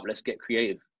blow it up. Let's get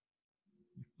creative.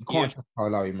 You can't trust Kyle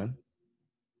Lowry, man.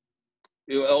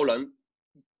 Hold on.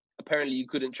 Apparently, you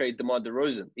couldn't trade DeMar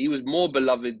DeRozan. He was more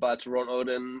beloved by Toronto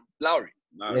than Lowry.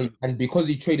 No. Yeah, and because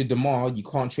he traded DeMar, you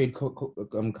can't trade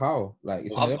Kyle. Like,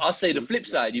 I'll say the flip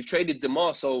side. You've traded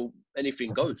DeMar, so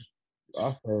anything goes.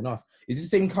 Fair enough. Is this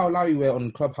the same Kyle Lowry where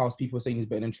on Clubhouse people are saying he's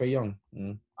better than Trae Young?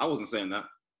 I wasn't saying that.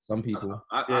 Some people.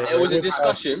 It was a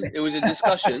discussion. It was a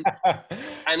discussion.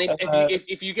 And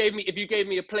if you gave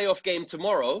me a playoff game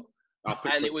tomorrow,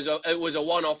 and it was a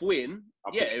one-off win,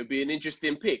 it would be an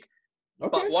interesting pick. Okay.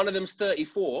 But one of them's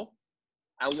 34,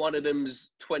 and one of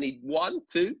them's 21,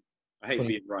 too. I hate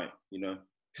being right, you know.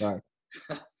 Right.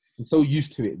 I'm so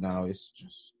used to it now. It's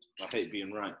just. I hate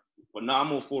being right, but now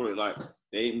I'm all for it. Like,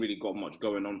 they ain't really got much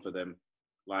going on for them.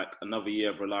 Like, another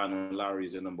year of relying on Lowry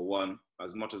as their number one.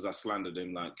 As much as I slandered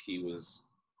him, like, he was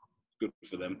good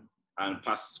for them. And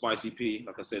past Spicy P,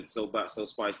 like I said, so bad, so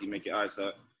spicy, make your eyes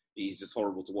hurt. He's just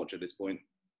horrible to watch at this point.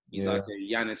 He's like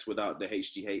a Giannis without the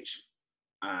HGH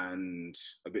and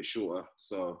a bit shorter.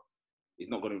 So he's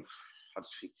not going to...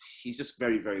 He's just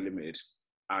very, very limited.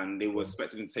 And they were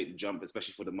expecting him to take the jump,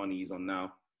 especially for the money he's on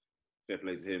now. Fair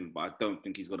play to him. But I don't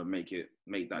think he's going to make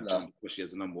that jump, especially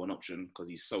as the number one option, because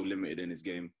he's so limited in his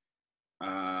game.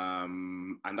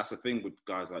 And that's the thing with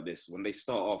guys like this. When they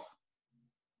start off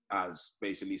as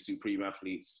basically supreme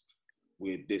athletes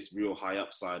with this real high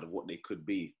upside of what they could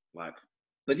be, like...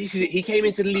 But he came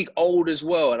into the league old as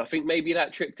well, and I think maybe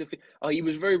that trick to... he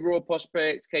was very raw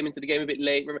prospect, came into the game a bit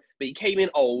late, but he came in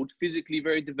old, physically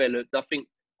very developed. I think,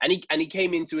 and he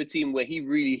came into a team where he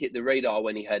really hit the radar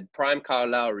when he had prime Kyle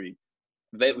Lowry,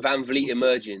 Van Vliet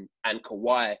emerging, and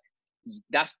Kawhi.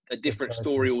 That's a different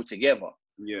story altogether.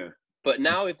 Yeah. But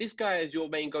now, if this guy is your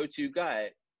main go-to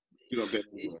guy, you're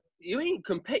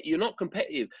not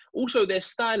competitive. Also, their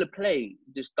style of play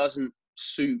just doesn't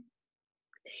suit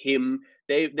him.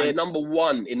 They're number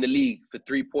one in the league for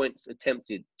 3 points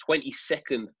attempted,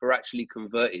 22nd for actually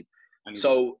converted. And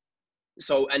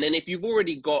then if you've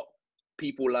already got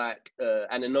people like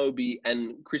Anunoby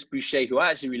and Chris Boucher, who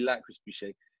I actually really like Chris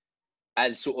Boucher,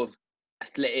 as sort of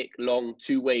athletic, long,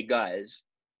 two-way guys,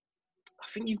 I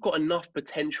think you've got enough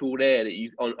potential there that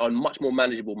you on much more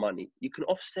manageable money. You can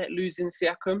offset losing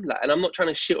Siakam. Like, and I'm not trying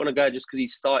to shit on a guy just because he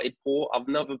started poor. I've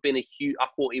never been a huge. I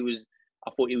thought he was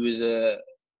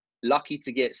lucky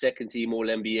to get second team All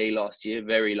NBA last year.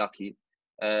 Very lucky.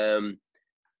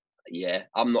 Yeah,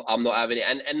 I'm not having it.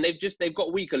 And they've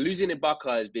got weaker. Losing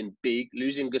Ibaka has been big.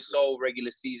 Losing Gasol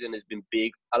regular season has been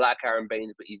big. I like Aaron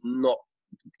Baines, but he's not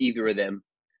either of them.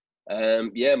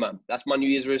 Yeah, man, that's my New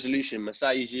Year's resolution.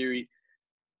 Masai Ujiri,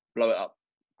 blow it up.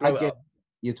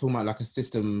 You're talking about like a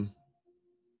system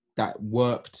that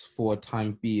worked for a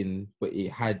time being, but it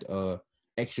had a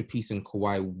extra piece in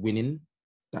Kawhi winning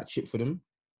that chip for them.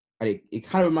 And it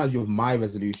kind of reminds me of my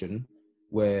resolution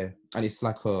and it's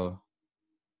like obviously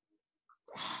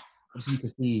you can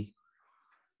see,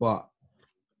 but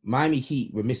Miami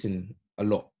Heat were missing a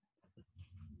lot.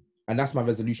 And that's my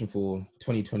resolution for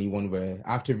 2021, where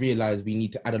I have to realize we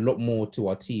need to add a lot more to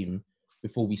our team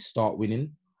before we start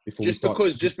winning. Just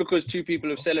because two people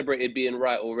have celebrated being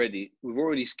right already, we've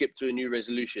already skipped to a new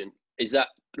resolution. Is that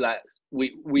like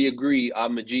we agree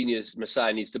I'm a genius,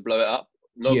 Masai needs to blow it up?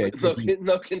 No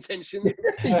contention.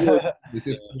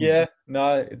 Yeah,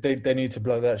 no, they need to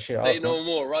blow that shit up. Say no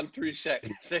more. Run through Shaq.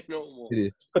 Say no more.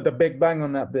 Put the big bang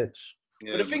on that bitch.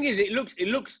 Yeah, but the thing is, it looks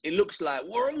like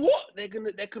what they're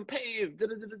competitive.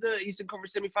 Eastern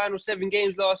Conference semi-final, 7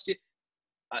 games last year.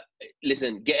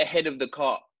 Listen, get ahead of the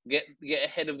cart. Get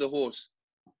ahead of the horse.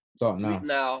 Start now.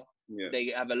 Now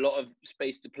they have a lot of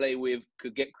space to play with.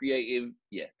 Could get creative.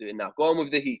 Yeah, do it now. Go on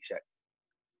with the Heat, Shaq.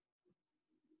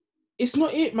 It's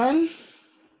not it, man.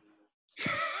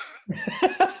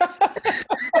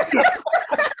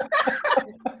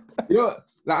 You know,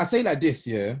 like I say like this,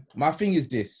 yeah. My thing is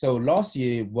this. So last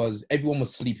year everyone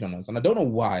was sleeping on us, and I don't know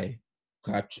why.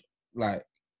 Like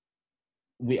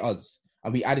with us,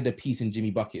 and we added a piece in Jimmy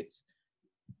Buckets,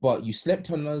 but you slept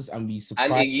on us, and we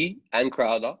surprised. And Iggy and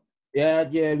Crowder. Yeah,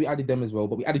 we added them as well,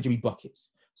 but we added Jimmy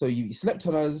Buckets. So you slept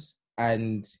on us.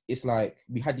 And it's like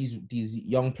we had these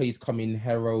young players come in,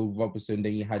 Harold, Robertson.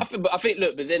 Then you had. I think.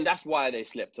 Look, but then that's why they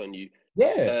slept on you.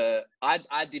 Yeah.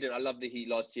 I didn't. I love the Heat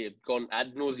last year. Gone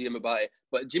ad nauseum about it.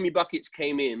 But Jimmy Buckets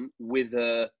came in with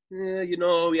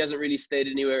he hasn't really stayed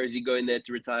anywhere. Is he going there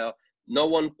to retire? No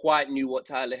one quite knew what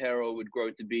Tyler Hero would grow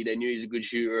to be. They knew he was a good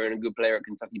shooter and a good player at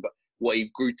Kentucky, but what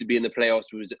he grew to be in the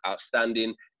playoffs was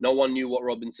outstanding. No one knew what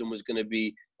Robinson was going to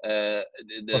be.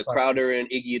 The Crowder and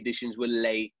Iggy additions were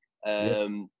late.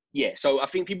 So I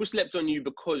think people slept on you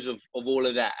because of all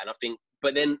of that, and I think,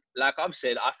 but then like I've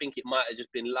said, I think it might have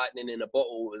just been lightning in a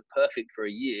bottle. It was perfect for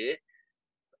a year.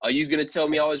 Are you going to tell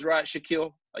me I was right,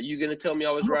 Shaquille? Are you going to tell me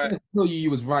I was right? No,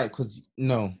 you was right because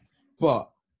no,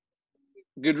 but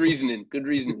good reasoning.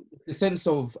 The sense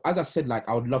of, as I said, like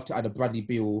I would love to add a Bradley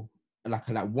Beal, like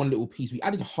one little piece. We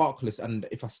added Harkless, and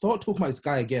if I start talking about this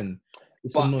guy again.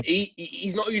 But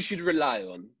he's not who you should rely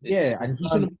on. Yeah, and he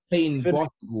shouldn't be playing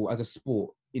basketball as a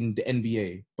sport in the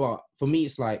NBA. But for me,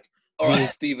 it's like... All right,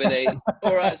 Stephen A.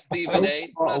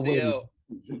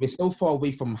 We're so far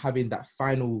away from having that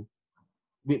final...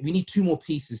 We need 2 more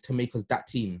pieces to make us that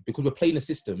team because we're playing a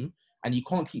system and you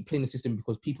can't keep playing the system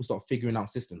because people start figuring out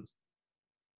systems.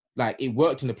 Like, it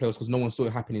worked in the playoffs because no one saw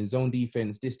it happen in zone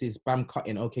defense, this, bam,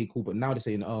 cutting, okay, cool. But now they're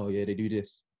saying, oh, yeah, they do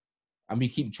this. And we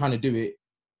keep trying to do it.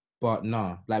 But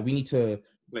nah, like we need to.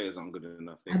 Players aren't good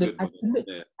enough. Add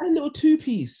a little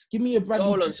 2-piece. Give me a Bradley.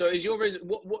 Hold on. So is your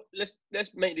what?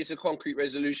 Let's make this a concrete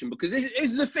resolution because this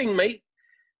is the thing, mate.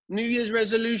 New Year's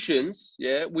resolutions.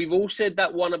 Yeah, we've all said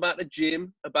that one about the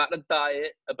gym, about the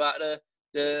diet, about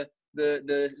the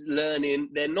learning.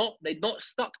 They're not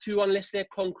stuck to unless they're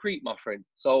concrete, my friend.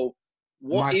 So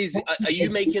are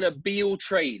you making a Beal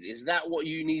trade? Is that what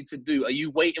you need to do? Are you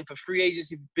waiting for free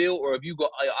agency for Beal, or have you got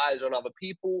your eyes on other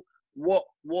people? What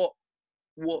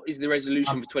is the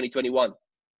resolution for 2021?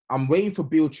 I'm waiting for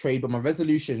Beal trade, but my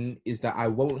resolution is that I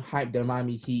won't hype the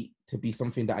Miami Heat to be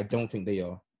something that I don't think they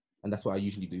are, and that's what I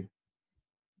usually do.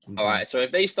 All right, so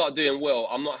if they start doing well,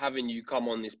 I'm not having you come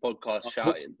on this podcast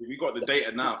shouting. We got the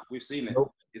data now. We've seen it.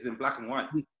 Nope. It's in black and white.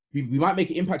 We might make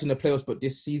an impact in the playoffs, but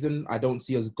this season, I don't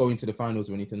see us going to the finals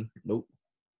or anything. Nope.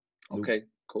 Okay,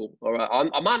 cool. All right.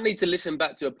 I might need to listen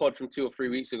back to a pod from 2 or 3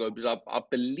 weeks ago because I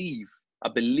believe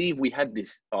we had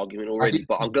this argument already,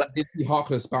 but I'm glad.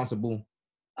 Harkless bounce a ball.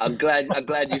 I'm glad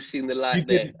you've seen the light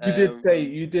there.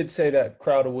 You did say that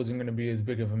Crowder wasn't going to be as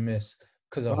big of a miss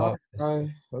because of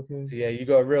Harkless. Okay. So yeah, you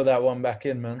got to reel that one back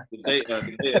in, man.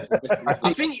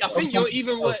 I think you're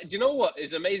even worse. Do you know what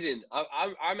is amazing?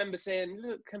 I remember saying,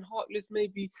 look, can Harkless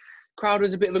maybe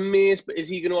Crowder's a bit of a miss, but is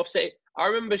he going to offset it? I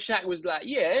remember Shaq was like,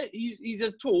 yeah, he's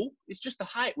as tall. It's just the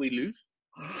height we lose.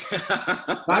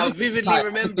 I vividly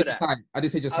remember that. I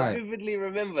did say just height. I vividly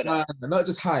remember that. No, not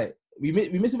just height. We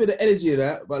miss a bit of energy in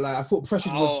that, but like I thought pressure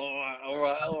would. All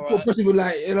right. Thought pressure would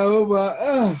like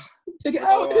but take it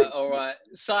out. All right.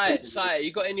 Sai,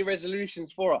 you got any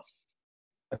resolutions for us?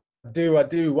 I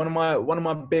do. One of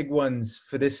my big ones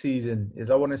for this season is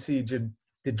I want to see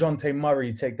DeJounte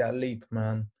Murray take that leap,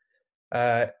 man.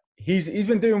 He's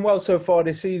been doing well so far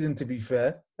this season, to be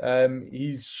fair.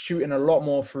 He's shooting a lot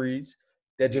more threes.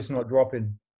 They're just not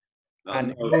dropping.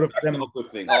 And in order for them, a good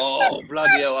thing. Oh,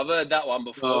 bloody hell. I've heard that one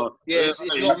before. It's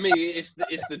not me. It's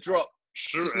the drop.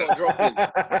 It's not dropping.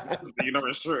 You know,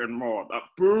 it's shooting more.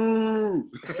 Boo!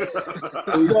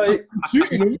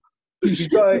 He's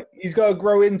got to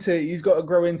grow into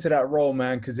that role,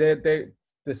 man, because the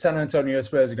San Antonio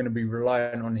Spurs are going to be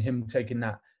relying on him taking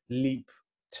that leap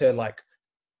to like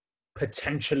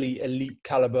potentially elite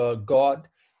caliber guard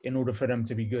in order for them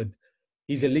to be good.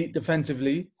 He's elite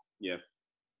defensively. Yeah.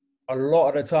 A lot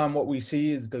of the time what we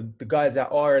see is the guys that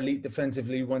are elite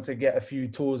defensively, once they get a few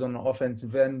tools on the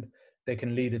offensive end, they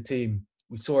can lead a team.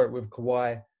 We saw it with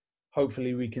Kawhi.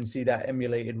 Hopefully we can see that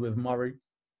emulated with Murray.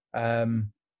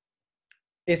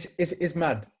 It's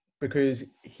mad because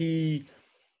he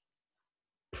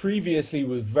previously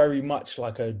was very much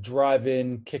like a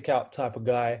drive-in, kick-out type of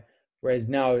guy, whereas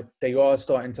now they are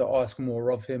starting to ask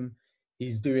more of him.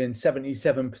 He's doing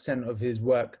 77% of his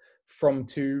work from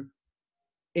two,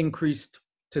 increased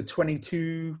to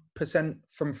 22%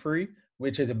 from three,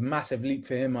 which is a massive leap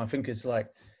for him. I think it's like...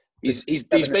 He's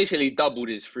basically doubled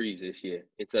his threes this year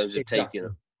in terms of taking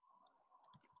them.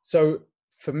 So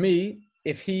for me,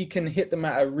 if he can hit them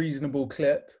at a reasonable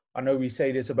clip, I know we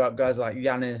say this about guys like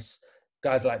Giannis,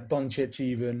 guys like Doncic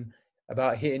even,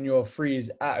 about hitting your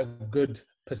threes at a good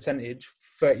percentage,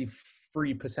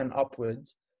 33%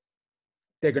 upwards,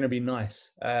 they're going to be nice.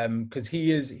 Because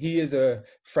he is a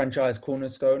franchise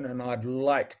cornerstone, and I'd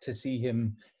like to see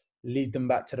him lead them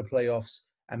back to the playoffs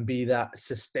and be that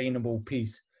sustainable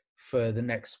piece for the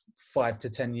next 5 to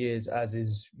 10 years, as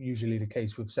is usually the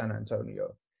case with San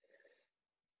Antonio.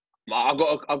 I've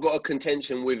got a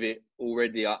contention with it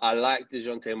already. I like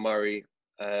DeJounte Murray.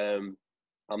 I'm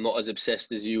not as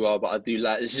obsessed as you are, but I do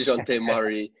like DeJounte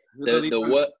Murray.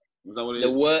 The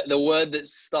word that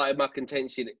started my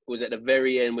contention was at the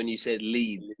very end when you said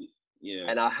lead. Yeah.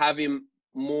 And I have him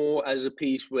more as a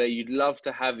piece where you'd love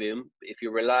to have him. If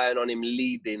you're relying on him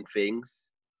leading things,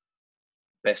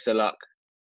 best of luck.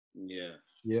 Yeah.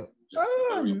 Yeah.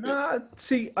 Nah.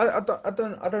 See, I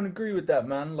don't agree with that,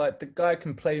 man. Like, the guy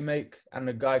can play make and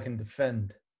the guy can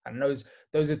defend, and those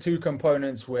are two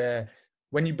components where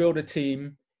when you build a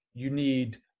team, you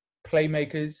need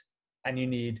playmakers and you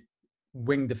need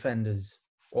wing defenders.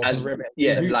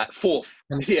 Like fourth.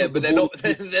 Yeah, but they're not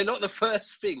the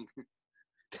first thing.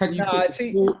 Can you?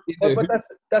 But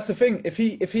that's the thing. If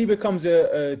he becomes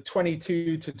a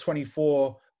 22 to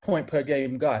 24 point per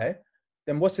game guy,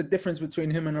 then what's the difference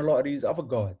between him and a lot of these other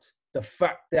guards? The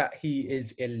fact that he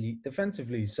is elite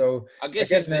defensively. So I guess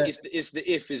it's the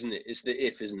if, isn't it? It's the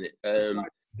if, isn't it?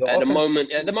 At the moment,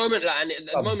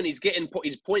 he's getting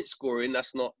his point scoring.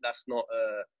 That's not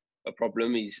a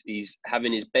problem. He's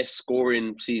having his best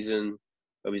scoring season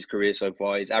of his career so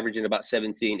far. He's averaging about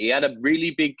 17. He had a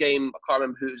really big game. I can't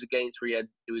remember who it was against. Where it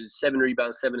was 7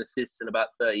 rebounds, 7 assists, and about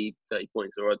 30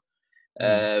 points. Or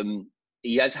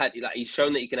he has had, he's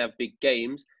shown that he can have big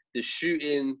games. The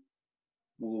shooting,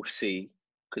 we'll see,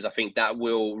 because I think that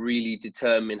will really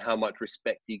determine how much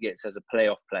respect he gets as a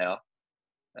playoff player,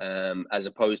 as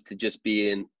opposed to just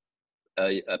being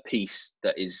a piece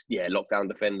that is, lockdown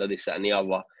defender, this, that, and the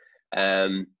other.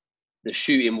 The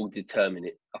shooting will determine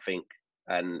it, I think,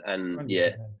 and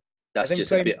that's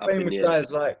just a bit up in the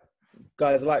air.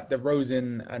 Guys like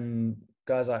DeRozan and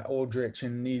guys like Aldridge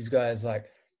and these guys, like,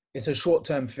 it's a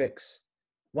short-term fix.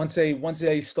 Once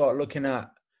they start looking at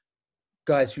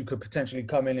guys who could potentially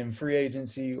come in free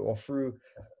agency or through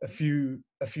a few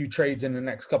trades in the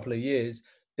next couple of years,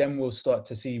 then we'll start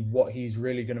to see what he's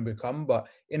really going to become. But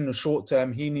in the short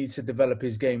term, he needs to develop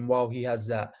his game while he has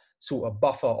that sort of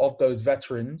buffer of those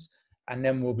veterans, and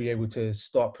then we'll be able to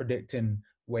start predicting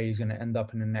where he's going to end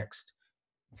up in the next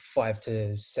 5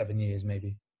 to 7 years,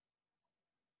 maybe.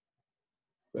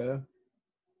 Fair.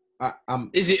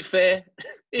 Is it fair?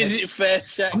 Is it fair,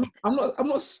 Shaq? I'm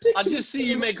not sticking. I just see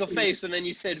you make a face and then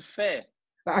you said fair.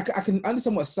 I can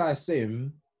understand what Sai's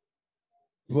saying,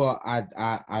 but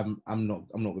I'm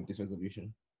not with this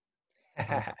resolution.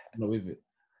 I'm not with it.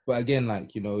 But again,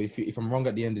 like, if I'm wrong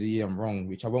at the end of the year, I'm wrong,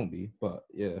 which I won't be. But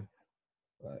yeah,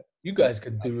 you guys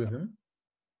could do with him.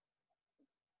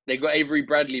 They got Avery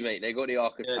Bradley, mate. They got the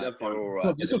archetype. Yeah, they're fine. All right.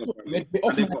 No,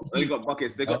 They got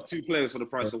buckets. They got 2 players for the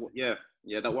price of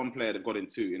that one player they've got in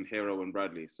 2 in Hero and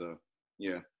Bradley. So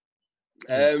yeah.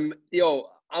 I'm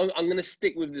gonna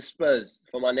stick with the Spurs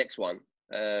for my next one.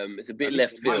 It's a bit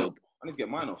left field. I need to get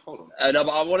mine off. Hold on. No, but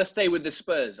I want to stay with the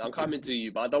Spurs. I'm coming to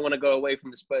you, but I don't want to go away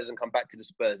from the Spurs and come back to the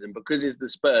Spurs. And because it's the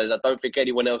Spurs, I don't think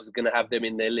anyone else is going to have them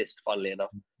in their list, funnily enough.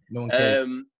 No one cares.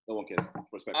 No one cares.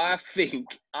 I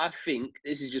think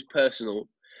this is just personal.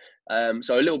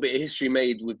 So a little bit of history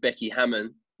made with Becky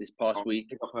Hammon this past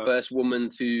week. First woman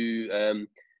to,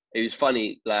 it was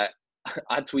funny, like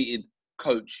I tweeted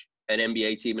coach an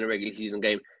NBA team in a regular season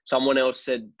game. Someone else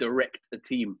said direct a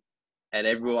team. And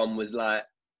everyone was like,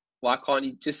 why can't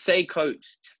you just say coach?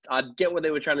 I get what they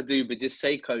were trying to do, but just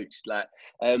say coach. Like,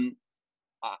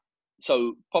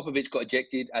 so Popovich got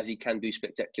ejected, as he can do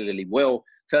spectacularly well.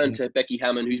 Turned to Becky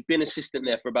Hammon, who's been assistant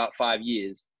there for about 5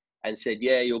 years, and said,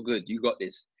 "Yeah, you're good. You got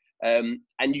this." And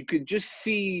you could just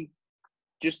see,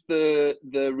 just the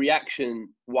reaction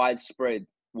widespread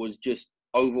was just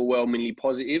overwhelmingly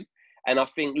positive. And I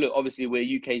think, look, obviously we're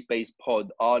a UK-based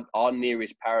pod. Our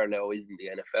nearest parallel isn't the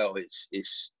NFL.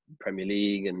 It's Premier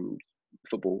League and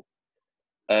football.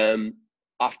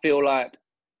 I feel like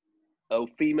a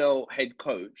female head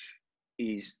coach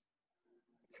is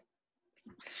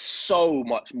so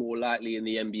much more likely in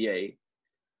the NBA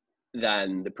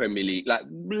than the Premier League. Like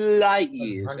light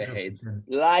years 100%.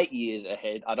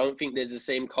 ahead. I don't think there's the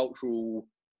same cultural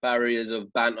barriers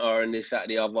of banter and this, that, and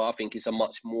the other. I think it's a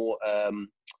much more...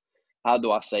 how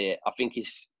do I say it? I think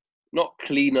it's not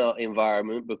cleaner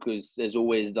environment because there's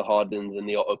always the Hardens and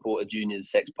the Otto Porter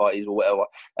Juniors sex parties or whatever.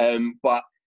 But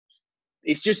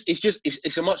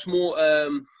it's a much more,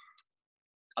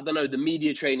 I don't know, the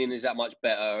media training is that much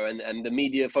better and the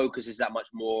media focus is that much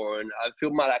more. And I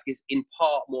feel like it's in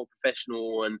part more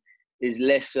professional and there's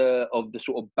less of the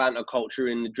sort of banter culture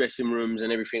in the dressing rooms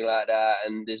and everything like that.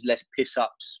 And there's less piss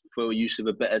ups, for use of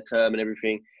a better term, and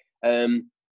everything.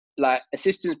 Like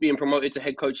assistants being promoted to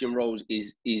head coaching roles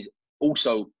is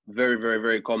also very, very,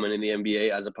 very common in the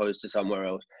NBA as opposed to somewhere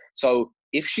else. So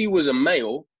if she was a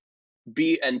male,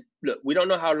 and look, we don't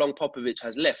know how long Popovich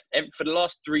has left. For the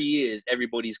last 3 years,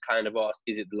 everybody's kind of asked,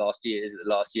 is it the last year? Is it the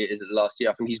last year? Is it the last year?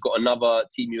 I think he's got another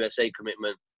Team USA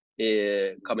commitment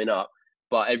coming up,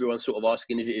 but everyone's sort of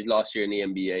asking, is it his last year in the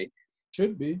NBA?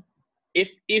 Should be. If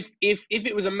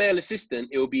it was a male assistant,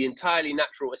 it would be entirely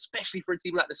natural, especially for a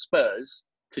team like the Spurs,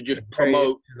 to just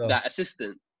promote that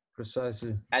assistant.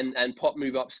 Precisely. And Pop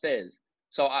move upstairs.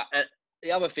 So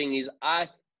the other thing is, I'm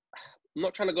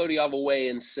not trying to go the other way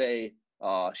and say,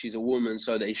 she's a woman,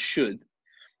 so they should.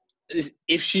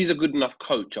 If she's a good enough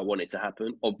coach, I want it to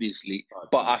happen, obviously.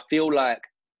 But I feel like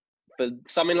for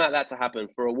something like that to happen,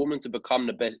 for a woman to become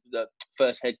the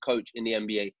first head coach in the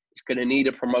NBA, it's going to need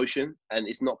a promotion and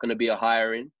it's not going to be a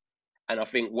hiring. And I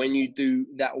think when you do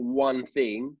that one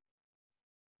thing,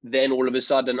 then all of a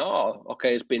sudden,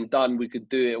 okay, it's been done, we could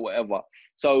do it, whatever.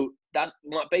 So that's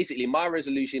basically my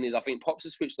resolution is I think Pop's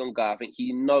a switched on guy. I think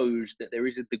he knows that there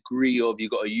is a degree of you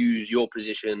got to use your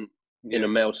position in a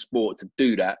male sport to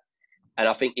do that. And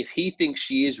I think if he thinks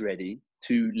she is ready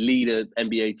to lead an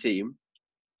NBA team,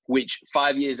 which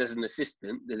 5 years as an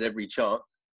assistant, there's every chance,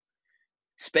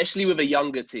 especially with a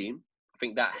younger team, I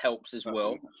think that helps as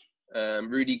well.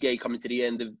 Rudy Gay coming to the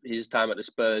end of his time at the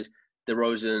Spurs,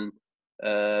 DeRozan,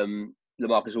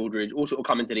 LaMarcus Aldridge, all sort of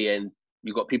coming to the end.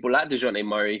 You've got people like DeJounte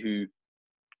Murray who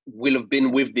will have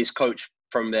been with this coach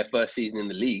from their first season in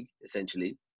the league,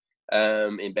 essentially,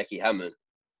 in Becky Hammon.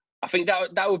 I think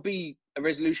that would be a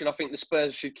resolution I think the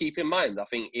Spurs should keep in mind. I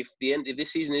think if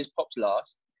this season is Pop's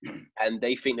last and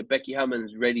they think that Becky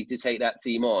Hammon's ready to take that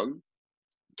team on,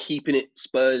 keeping it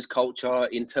Spurs culture,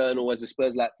 internal, as the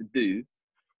Spurs like to do,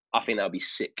 I think that would be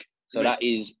sick. So that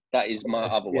is my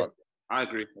other one. I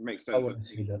agree. It makes sense.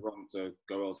 It's wrong to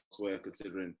go elsewhere,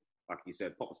 considering, like you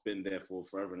said, Pop's been there for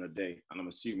forever and a day. And I'm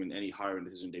assuming any hiring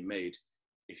decision they made,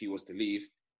 if he was to leave,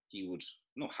 he would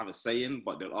not have a say in,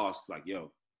 but they'll ask, like, yo.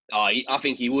 I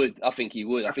think he would. I think he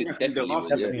definitely would. I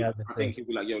think he'll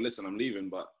be like, yo, listen, I'm leaving,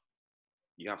 but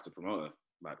you have to promote her,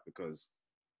 like, because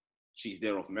she's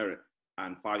there off merit.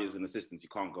 And 5 years as an assistant, you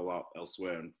can't go out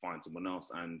elsewhere and find someone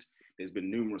else. And there's been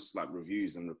numerous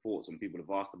reviews and reports when people have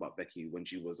asked about Becky when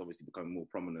she was obviously becoming more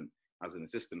prominent as an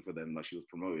assistant for them. Like, she was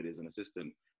promoted as an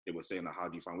assistant. They were saying, how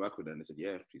do you find work with her? And they said,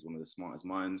 yeah, she's one of the smartest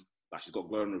minds. Like, she's got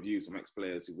glowing reviews from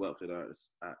ex-players who worked with her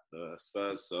at the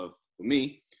Spurs. So for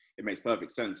me, it makes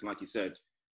perfect sense. And like you said,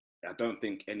 I don't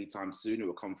think anytime soon it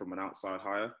will come from an outside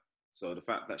hire. So the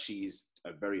fact that she's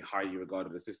a very highly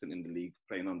regarded assistant in the league,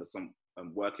 playing under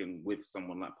working with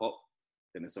someone like Pop,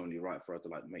 then it's only right for her to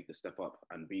like make the step up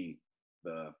and be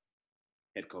the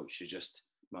head coach. She just,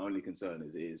 my only concern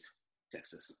is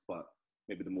Texas, but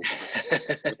maybe the more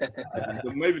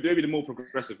maybe the more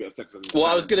progressive bit of Texas. Well,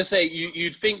 I was going to say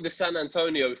you'd think the San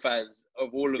Antonio fans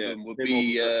of all of them would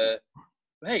be,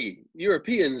 hey,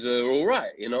 Europeans are all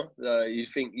right, you know. You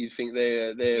think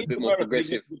they're a bit more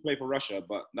progressive. They play for Russia,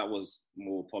 but that was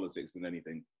more politics than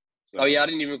anything. So, oh yeah, I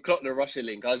didn't even clock the Russia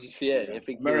link. I was just I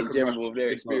think in general of their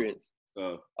experience.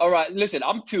 So all right, listen,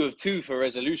 I'm 2 of 2 for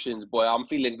resolutions, boy. I'm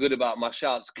feeling good about my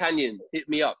shouts. Canyon, hit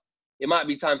me up. It might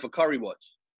be time for Curry Watch.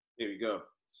 Here we go.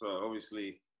 So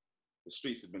obviously, the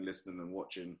streets have been listening and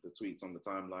watching the tweets on the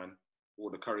timeline,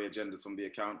 all the Curry agendas on the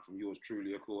account from yours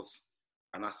truly, of course.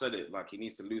 And I said it, like, he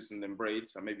needs to loosen them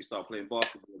braids and maybe start playing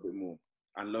basketball a bit more.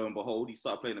 And lo and behold, he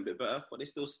started playing a bit better, but they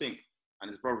still stink. And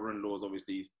his brother-in-law is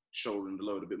obviously shouldering the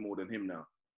load a bit more than him now.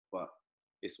 But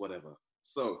it's whatever.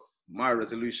 So my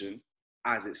resolution,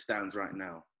 as it stands right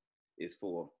now, is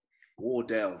for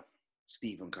Wardell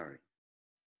Stephen Curry.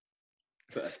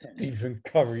 Stephen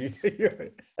Curry.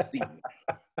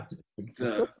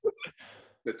 to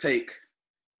take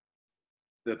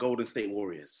the Golden State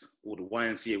Warriors or the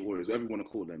YMCA Warriors, whatever you want to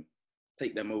call them,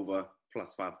 take them over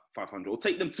plus 500, or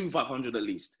take them to 500 at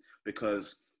least,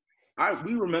 because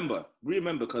we remember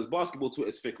because basketball Twitter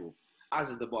is fickle, as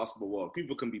is the basketball world.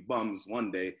 People can be bums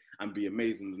one day and be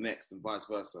amazing the next, and vice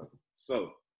versa.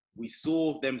 So we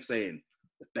saw them saying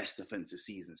the best defensive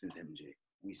season since MJ.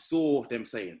 We saw them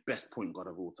saying best point guard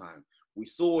of all time. We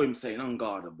saw him saying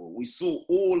unguardable. We saw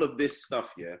all of this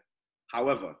stuff, yeah.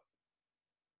 However,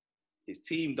 his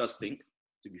team does stink,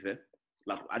 to be fair.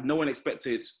 Like, no one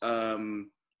expected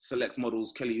select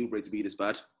models Kelly Oubre to be this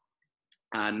bad.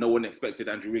 And no one expected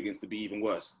Andrew Wiggins to be even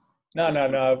worse. No.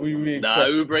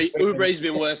 Oubre's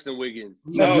been worse than Wiggins.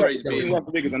 Oubre's been worse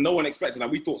than Wiggins, and no one expected that.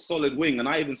 We thought solid wing, and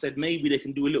I even said maybe they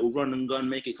can do a little run and gun,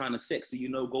 make it kind of sexy, you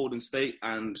know, Golden State.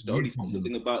 And the only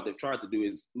thing about they've tried to do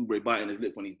is Oubre biting his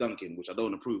lip when he's dunking, which I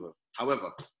don't approve of. However,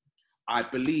 I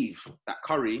believe that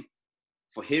Curry,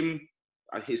 for him,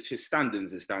 his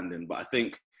standings is standing, but I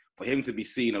think for him to be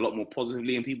seen a lot more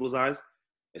positively in people's eyes,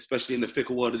 especially in the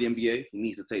fickle world of the NBA, he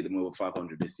needs to take them over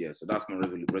 500 this year. So that's my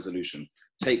resolution.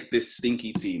 Take this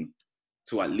stinky team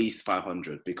to at least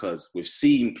 500, because we've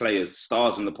seen players,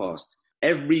 stars in the past.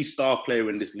 Every star player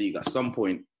in this league at some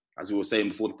point, as we were saying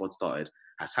before the pod started,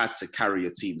 has had to carry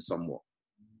a team somewhat.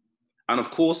 And of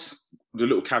course, the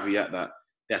little caveat that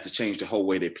they had to change the whole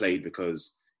way they played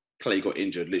because Clay got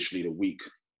injured literally the week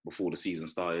before the season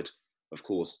started, of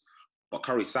course. But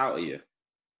Curry sat a year.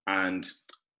 And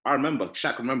I remember,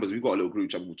 Shaq remembers, we got a little group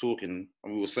chat, we were talking,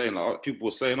 and we were saying, like, people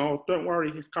were saying, oh, don't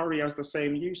worry, if Curry has the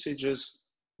same usage as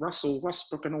Russell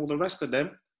Westbrook and all the rest of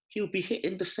them, he'll be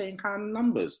hitting the same kind of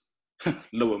numbers.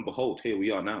 Lo and behold, here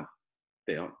we are now.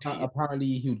 They are.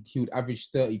 Apparently, he would average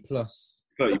 30 plus.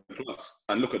 30 plus.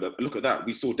 And look at that.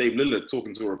 We saw Dave Lillard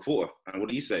talking to a reporter, and what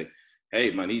did he say? Hey,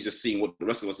 man, he's just seeing what the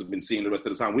rest of us have been seeing the rest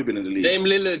of the time we've been in the league. Dame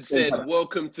Lillard said,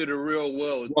 welcome to the real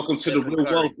world. Welcome to the real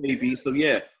world, baby. So,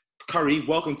 yeah. Curry,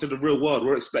 welcome to the real world.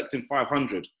 We're expecting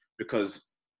 500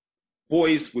 because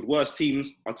boys with worse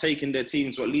teams are taking their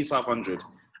teams to at least 500.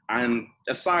 And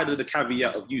aside of the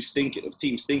caveat of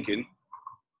team stinking,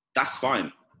 that's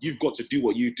fine. You've got to do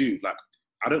what you do. Like,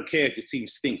 I don't care if your team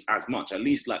stinks as much. At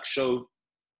least, like, show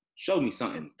me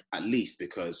something. At least,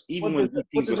 because even what does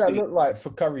that look like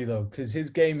for Curry though? Because his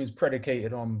game is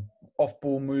predicated on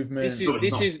off-ball movement. This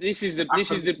is the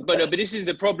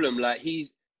problem. Like,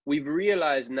 we've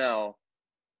realized now.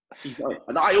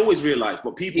 And I always realized,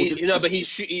 but people, but he's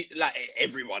shooting, like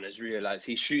everyone has realized,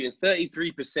 he's shooting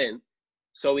 33%.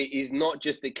 So it is not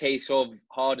just a case of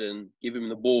Harden give him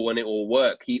the ball when it will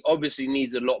work. He obviously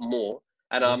needs a lot more.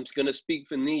 And I'm just going to speak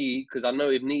for Nii, because I know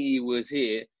if Nii was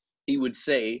here, he would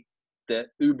say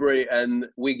that Oubre and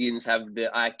Wiggins have the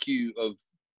IQ of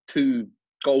 2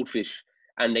 goldfish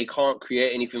and they can't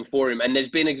create anything for him. And there's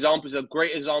been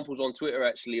great examples on Twitter,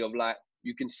 actually, of like,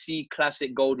 you can see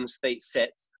classic Golden State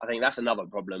sets. I think that's another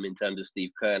problem in terms of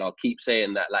Steve Kerr, and I'll keep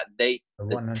saying that. Like, the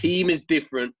team is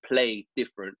different, play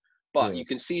different, but you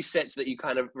can see sets that you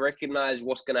kind of recognize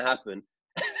what's going to happen.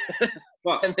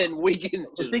 And then Wiggins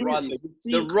just runs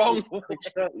the wrong way.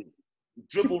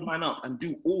 Dribble man up and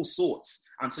do all sorts.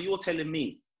 And so you're telling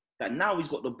me that now he's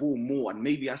got the ball more and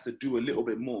maybe has to do a little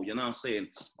bit more. You're now saying,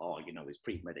 oh, he's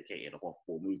premeditated of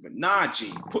off-ball movement. Nah,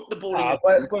 G, put the ball in.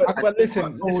 But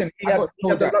listen, he had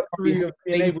the luxury of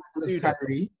being able to do that.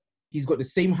 He's got the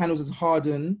same handles as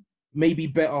Harden, maybe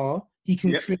better. He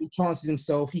can create chances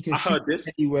himself. He can shoot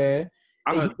anywhere.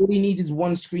 All he needs is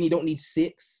one screen. He don't need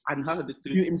 6. I heard this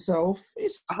too. Shoot himself.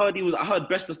 I heard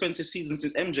best defensive season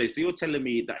since MJ. So you're telling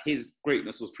me that his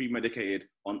greatness was premedicated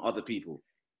on other people?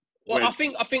 Well, I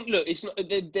think. Look, it's not.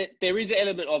 There is an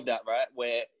element of that, right,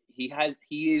 where he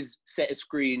is set a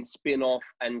screen, spin off,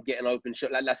 and get an open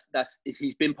shot. Like that's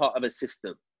he's been part of a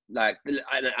system. Like,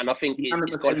 and I think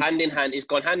it's gone hand in hand. It's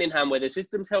gone hand in hand where the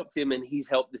system's helped him, and he's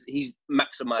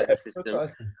maximised the system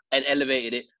and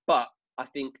elevated it. But I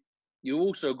think you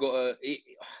also got to.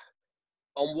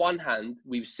 On one hand,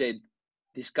 we've said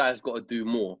this guy's got to do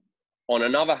more. On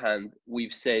another hand,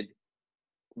 we've said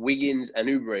Wiggins and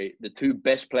Oubre, the 2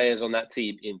 best players on that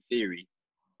team, in theory,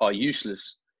 are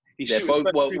useless. They're both.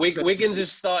 Well, Wiggins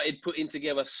has started putting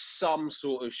together some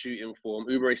sort of shooting form.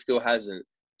 Oubre still hasn't.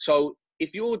 So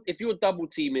if you're double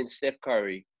teaming Steph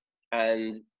Curry,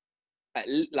 and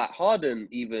like Harden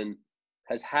even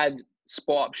has had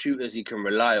spot up shooters he can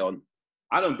rely on.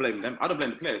 I don't blame them. I don't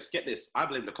blame the players. Get this. I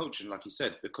blame the coaching, like you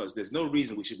said, because there's no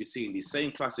reason we should be seeing these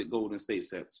same classic Golden State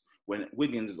sets when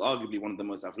Wiggins is arguably one of the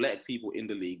most athletic people in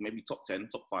the league, maybe top 10,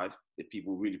 top 5, if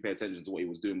people really pay attention to what he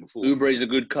was doing before. Oubre is a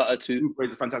good cutter too. Oubre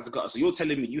is a fantastic cutter. So you're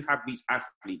telling me you have these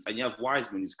athletes and you have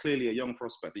Wiseman, who's clearly a young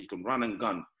prospect, that you can run and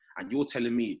gun, and you're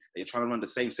telling me that you're trying to run the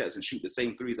same sets and shoot the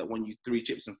same threes that won you 3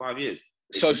 chips in 5 years.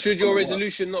 So should your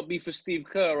resolution not be for Steve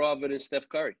Kerr rather than Steph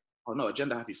Curry? Oh no,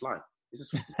 agenda happy fly. This is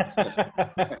for Steph.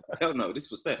 Hell no, this is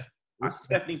for Steph.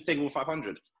 Steph needs to take over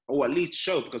 500, or at least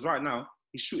show, because right now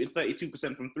he's shooting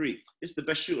 32% from 3. This is the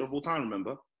best shooter of all time.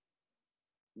 Remember?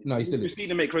 No, he still is. We've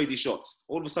seen him make crazy shots.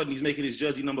 All of a sudden, he's making his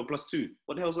jersey number +2.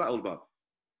 What the hell is that all about?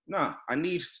 Nah, I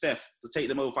need Steph to take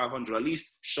them over 500. At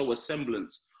least show a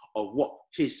semblance of what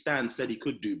his stand said he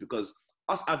could do. Because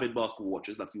us avid basketball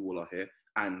watchers, like you all are here,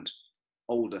 and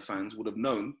older fans would have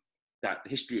known that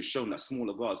history has shown that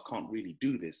smaller guards can't really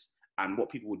do this. And what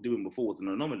people were doing before was an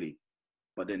anomaly.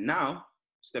 But then now,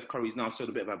 Steph Curry's now showed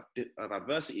a bit of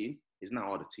adversity. Is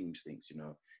now the team stinks, you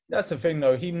know. That's the thing,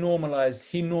 though. He normalized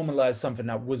something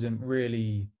that wasn't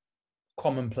really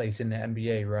commonplace in the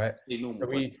NBA, right?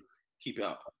 Keep it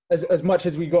up. As much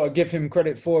as we got to give him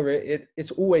credit for it,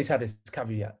 it's always had its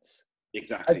caveats.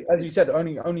 Exactly. As you said,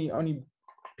 only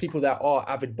people that are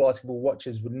avid basketball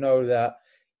watchers would know that.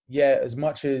 Yeah, as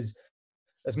much as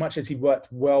he worked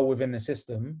well within the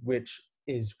system, which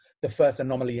is the first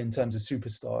anomaly in terms of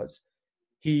superstars,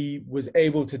 he was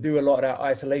able to do a lot of that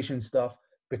isolation stuff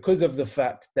because of the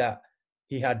fact that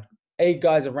he had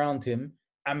guys around him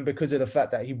and because of the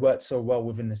fact that he worked so well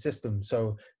within the system.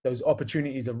 So those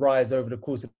opportunities arise over the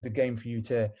course of the game for you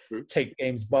to take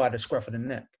games by the scruff of the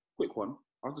neck. Quick one.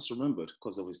 I just remembered,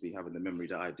 because obviously having the memory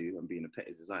that I do and being a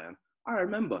pettis as I am, I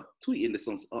remember tweeting this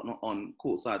on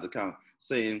Courtside's account,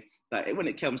 saying that when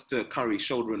it comes to Curry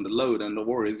shouldering the load and the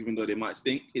Warriors, even though they might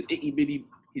stink, his itty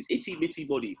bitty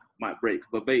body might break.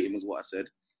 Verbatim is what I said,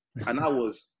 and I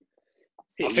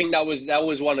think that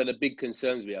was one of the big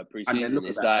concerns we had pre-season.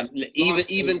 Is that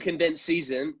even condensed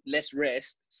season, less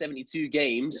rest, 72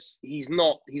 games. He's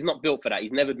not built for that.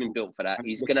 He's never been built for that.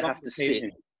 He's gonna have to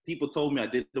sit. People told me I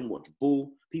didn't watch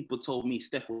ball. People told me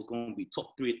Steph was going to be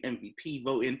top 3 at MVP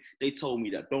voting. They told me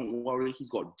that don't worry,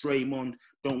 he's got Draymond.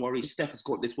 Don't worry, Steph has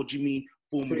got this. What do you mean?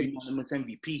 Former unanimous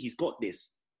MVP, he's got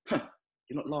this. You're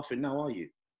not laughing now, are you?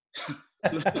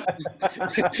 Look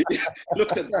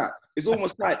at that. It's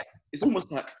almost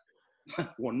like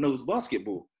one knows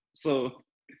basketball. So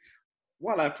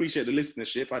while I appreciate the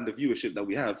listenership and the viewership that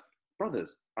we have,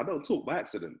 brothers, I don't talk by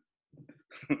accident.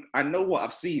 I know what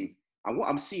I've seen. And what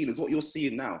I'm seeing is what you're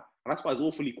seeing now. And that's why it's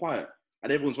awfully quiet.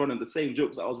 And everyone's running the same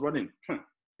jokes that I was running.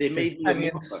 They made me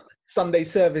a martyr. Sunday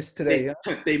service today.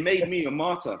 Yeah? They made me a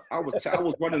martyr. I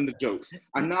was running the jokes.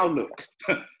 And now look.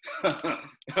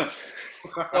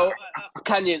 So,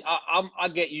 Canyon, I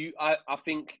get you. I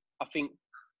think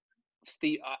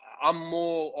Steve, I'm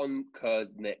more on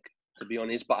Kerr's neck, to be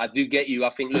honest. But I do get you. I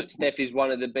think, look, Steph is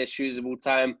one of the best shooters of all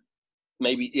time.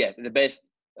 Maybe, yeah, the best.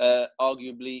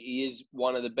 Arguably, he is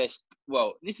one of the best.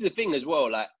 Well, this is the thing as well.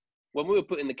 Like when we were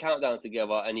putting the countdown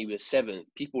together, and he was 7th,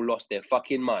 people lost their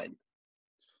fucking mind.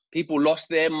 People lost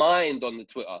their mind on the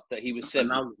Twitter that he was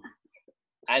 7th.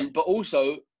 But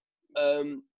also,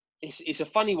 it's a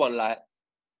funny one. Like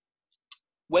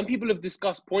when people have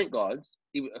discussed point guards,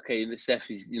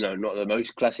 Steph is not the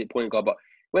most classic point guard, but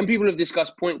when people have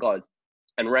discussed point guards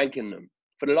and ranking them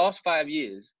for the last 5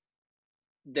 years,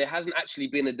 there hasn't actually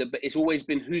been a debate. It's always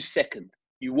been who's second.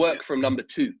 You work from number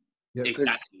 2. Yeah, because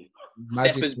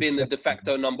Steph has been the de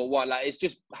facto number 1. Like it's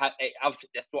just,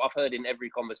 that's what I've heard in every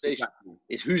conversation. Exactly.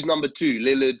 It's who's number 2.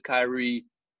 Lillard, Kyrie,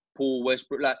 Paul,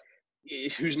 Westbrook. Like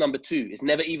it's who's number 2. It's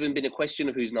never even been a question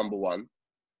of who's number 1.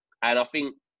 And I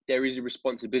think there is a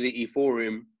responsibility for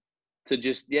him to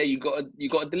just, you got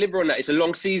to deliver on that. It's a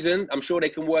long season. I'm sure they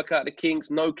can work out the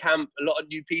kinks. No camp, a lot of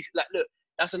new pieces. Like, look,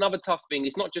 that's another tough thing.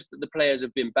 It's not just that the players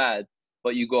have been bad,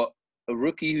 but you got a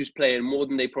rookie who's playing more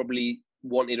than they probably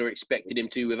wanted or expected him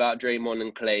to without Draymond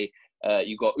and Clay.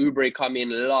 You got Oubre come in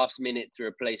last minute to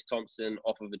replace Thompson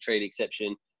off of a trade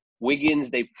exception. Wiggins,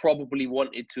 they probably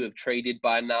wanted to have traded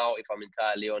by now, if I'm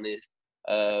entirely honest,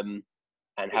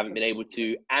 and haven't been able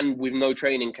to. And with no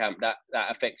training camp, that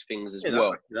affects things as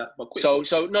well.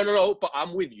 So no, but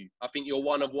I'm with you. I think you're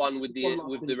one of one with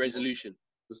the resolution.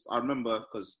 I remember,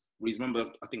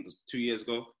 I think it was 2 years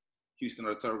ago, Houston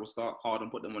had a terrible start.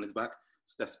 Harden put them on his back.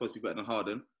 Steph's supposed to be better than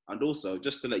Harden. And also,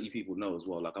 just to let you people know as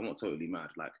well, like, I'm not totally mad.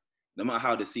 Like, no matter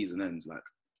how the season ends, like,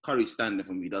 Curry's standing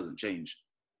for me doesn't change.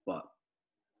 But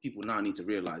people now need to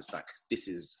realise, like, this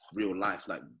is real life.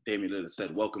 Like Damian Lillard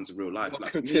said, welcome to real life.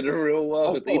 Welcome to the real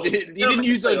world. He didn't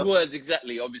use those words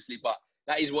exactly, obviously, but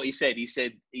that is what he said. He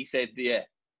said, yeah.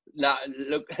 Now,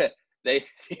 look,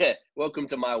 welcome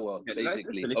to my world,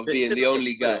 basically, of being the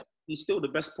only guy. He's still the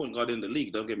best point guard in the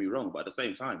league, don't get me wrong, but at the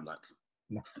same time,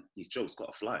 like, these jokes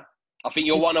got to fly. I think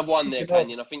you're one of one there,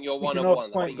 Canyon. I think you're one of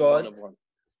one. I think you're one of one.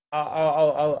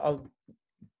 I'll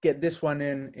get this one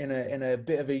in a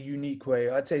bit of a unique way.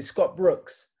 I'd say Scott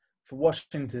Brooks for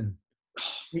Washington.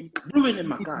 Ruining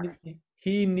my guy.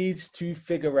 He needs to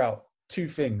figure out two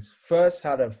things. First,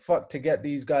 how the fuck to get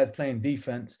these guys playing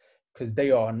defense, because they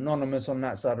are anonymous on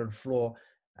that side of the floor.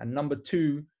 And number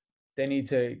two, they need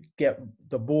to get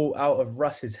the ball out of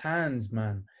Russ's hands,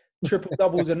 man. Triple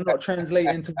doubles are not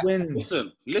translating to wins.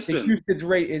 Listen. The usage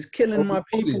rate is killing my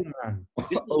people, man.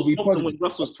 This was problem when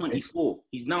Russ was 24.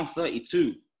 He's now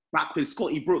 32. Back with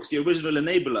Scotty Brooks, the original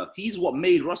enabler. He's what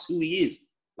made Russ who he is.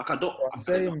 Like, I'm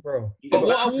saying, bro. But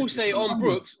what I will say on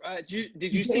Brooks, did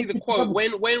you see the quote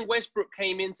when Westbrook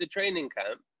came into training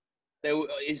camp?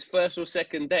 His first or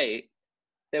second day,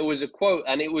 there was a quote,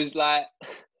 and it was like,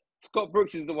 Scott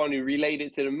Brooks is the one who relayed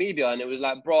it to the media, and it was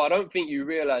like, bro, I don't think you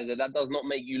realize that does not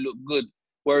make you look good.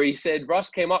 Where he said, Russ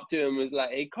came up to him and was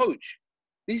like, hey, coach,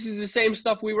 this is the same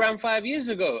stuff we ran 5 years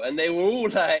ago. And they were all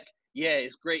like, yeah,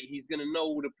 it's great. He's going to know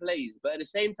all the plays. But at the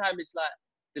same time, it's like,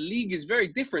 the league is very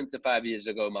different to 5 years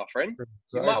ago, my friend.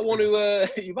 You might want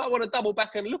to double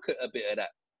back and look at a bit of that.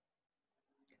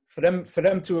 For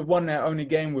them to have won their only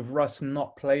game with Russ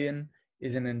not playing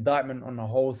is an indictment on the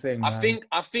whole thing. I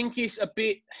think it's a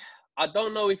bit. I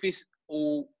don't know if it's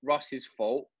all Russ's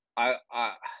fault. I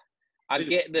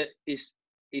get that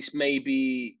it's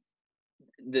maybe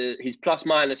his plus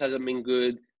minus hasn't been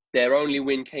good. Their only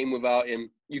win came without him.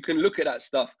 You can look at that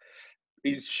stuff.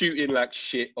 He's shooting like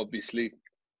shit, obviously.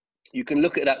 You can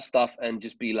look at that stuff and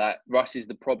just be like, Russ is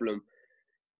the problem.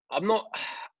 I'm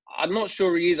not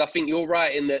sure he is. I think you're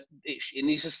right in that it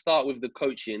needs to start with the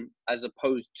coaching as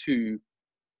opposed to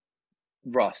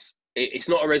Russ. It's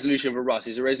not a resolution for Russ.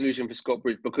 It's a resolution for Scott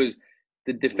Brooks because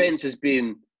the defense has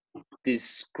been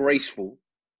disgraceful.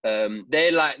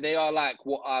 They are like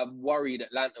what I worried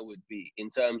Atlanta would be in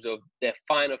terms of they're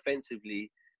fine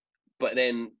offensively, but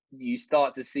then you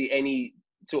start to see any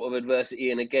sort of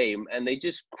adversity in a game and they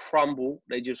just crumble.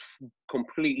 They just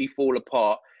completely fall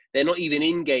apart. They're not even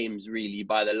in games really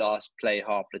by the last play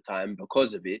half the time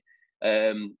because of it.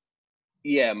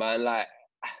 Yeah, man, like,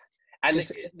 and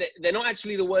they're not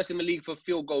actually the worst in the league for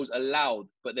field goals allowed,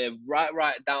 but they're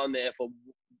right down there for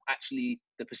actually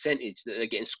the percentage that they're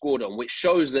getting scored on, which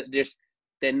shows that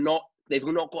they've not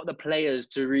got the players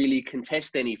to really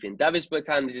contest anything. Davis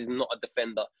Bertans is not a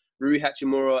defender. Rui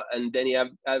Hachimura and Denny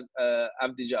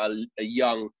Avdija are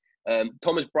young.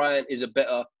 Thomas Bryant is a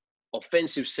better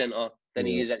offensive center than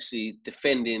he is actually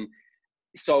defending.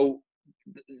 So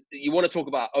you want to talk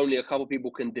about only a couple people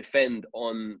can defend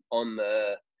on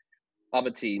the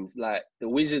other teams. Like the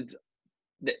Wizards,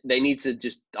 they need to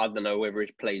just, I don't know whether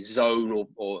it's play zone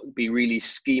or be really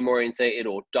scheme orientated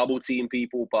or double team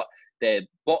people, but they're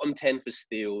bottom 10 for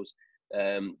steals.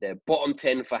 They're bottom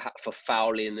 10 for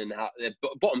fouling and they're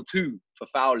bottom 2 for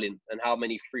fouling and how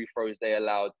many free throws they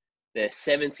allowed. They're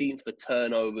 17th for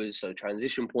turnovers, so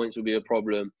transition points will be a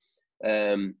problem.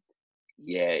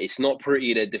 It's not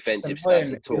pretty, the defensive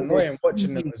stats at all. It's annoying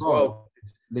watching them as well.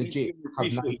 Legit,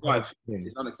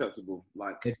 it's unacceptable.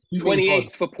 Like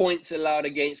 28th for points allowed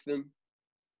against them.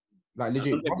 Like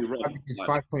legit, Russ averages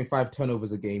 5.5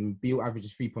 turnovers a game. Beal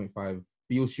averages 3.5.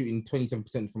 Beal shooting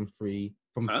 27% from three.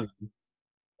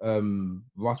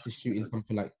 Russ is shooting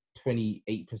something like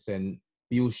 28%.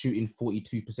 Beal shooting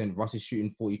 42%. Russ is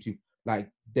shooting 42%.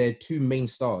 Like their two main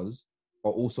stars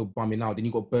are also bumming out. Then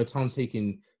you got Bertans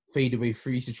taking fadeaway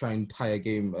threes to try and tie a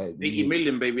game. 80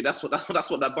 million, baby. That's what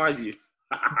that buys you.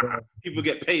 People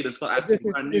get paid and start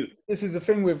acting brand new. This is the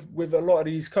thing with a lot of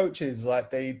these coaches. Like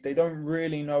they don't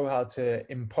really know how to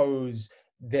impose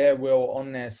their will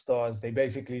on their stars. They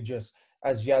basically just,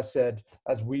 as Yaz said,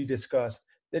 as we discussed,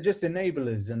 they're just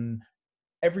enablers. And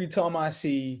every time I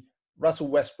see Russell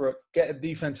Westbrook get a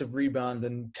defensive rebound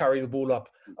and carry the ball up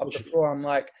the floor, I'm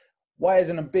like, why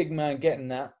isn't a big man getting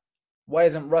that? Why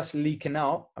isn't Russ leaking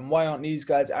out? And why aren't these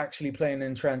guys actually playing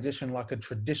in transition like a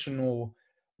traditional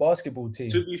basketball team?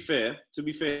 To be fair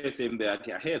to him there,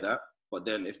 I hear that. But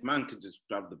then if man could just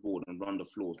grab the ball and run the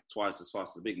floor twice as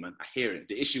fast as a big man, I hear it.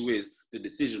 The issue is the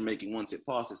decision making once it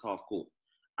passes half court.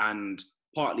 And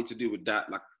partly to do with that,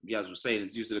 like Yaz was saying,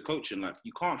 is due to the coaching. Like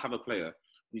you can't have a player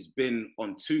who's been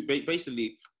on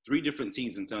basically three different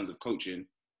teams in terms of coaching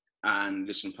and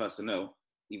listen personnel,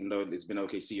 even though it's been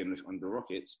OKC and the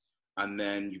Rockets. And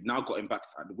then you've now got him back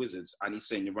at the Wizards, and he's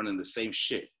saying you're running the same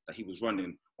shit that he was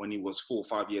running when he was 4 or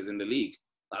 5 years in the league.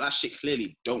 Like, that shit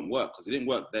clearly don't work, because it didn't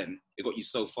work then. It got you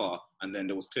so far, and then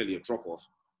there was clearly a drop-off,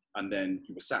 and then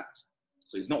you were sacked.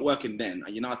 So it's not working then.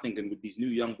 And you're now thinking with these new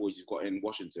young boys you've got in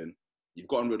Washington, you've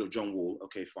gotten rid of John Wall,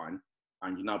 okay, fine.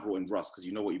 And you now brought in Russ, because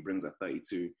you know what he brings at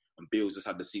 32. And Beal's just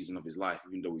had the season of his life,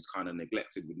 even though he's kind of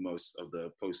neglected with most of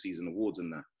the postseason awards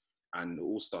and that. And the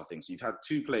All-Star thing. So you've had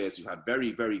two players who had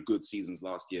very, very good seasons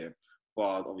last year,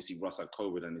 but obviously Russ had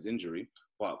COVID and his injury.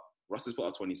 But Russ has put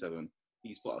out 27,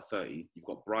 he's put out 30. You've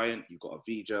got Bryant, you've got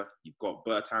Avija, you've got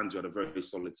Bertans, who had a very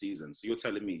solid season. So you're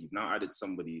telling me you've now added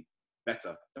somebody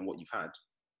better than what you've had,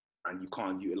 and you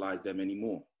can't utilize them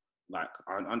anymore. Like,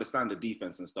 I understand the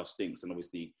defense and stuff stinks, and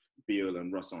obviously Beal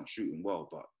and Russ aren't shooting well,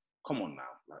 but come on now.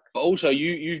 Like, but also,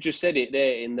 you've just said it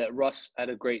there, in that Russ had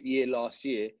a great year last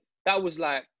year. That was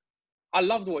like, I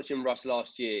loved watching Russ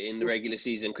last year in the regular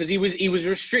season, because he was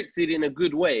restricted in a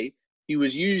good way. He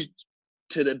was used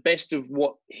to the best of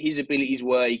what his abilities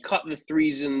were. He cut the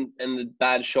threes and the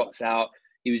bad shots out.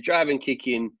 He was driving,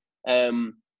 kicking.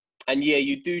 And yeah,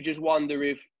 you do just wonder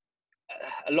if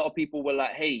a lot of people were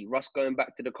like, hey, Russ going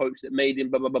back to the coach that made him,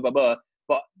 blah, blah, blah, blah, blah.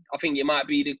 But I think it might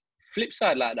be the flip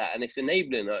side like that, and it's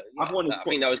enabling. I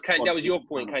think that was your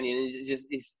point, Canyon.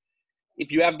 It's if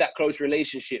you have that close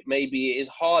relationship, maybe it is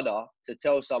harder to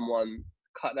tell someone,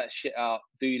 cut that shit out,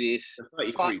 do this.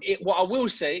 But what I will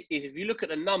say is, if you look at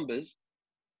the numbers,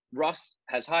 Russ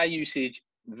has high usage,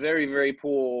 very, very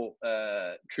poor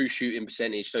true shooting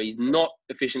percentage. So he's not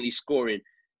efficiently scoring.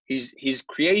 His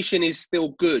creation is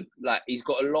still good. Like, he's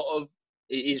got a lot of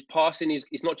his passing.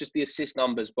 It's not just the assist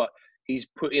numbers, but he's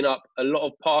putting up a lot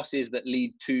of passes that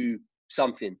lead to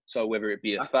something. So whether it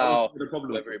be a foul,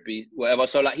 whether it be whatever.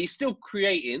 So like, he's still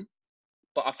creating,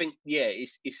 but I think, yeah,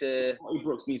 it's a... Scotty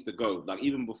Brooks needs to go. Like,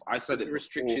 even before, I said it,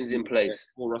 restrictions in place.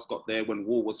 Before Russ got there, when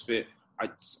Wall was fit,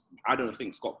 I don't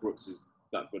think Scott Brooks is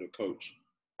that good a coach.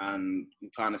 And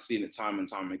we've kind of seen it time and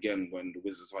time again when the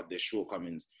Wizards had their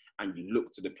shortcomings, and you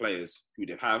look to the players who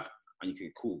they have, and you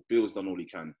think, cool, Bill's done all he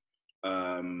can.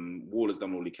 Wall has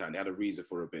done all he can. They had a Ariza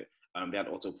for a bit. They had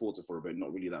Otto Porter for a bit,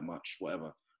 not really that much,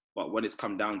 whatever. But when it's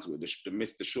come down to it,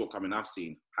 the shortcoming I've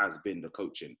seen has been the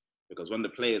coaching. Because when the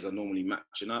players are normally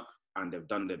matching up and they've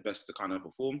done their best to kind of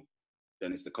perform,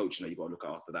 then it's the coaching that you've got to look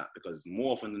at after that. Because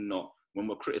more often than not, when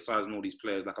we're criticising all these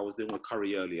players, like I was doing with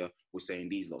Curry earlier, we're saying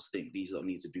these lot stink, these lot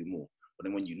need to do more. But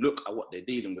then when you look at what they're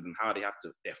dealing with and how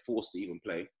they're forced to even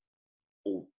play,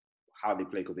 or how they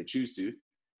play because they choose to, you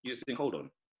just think, hold on,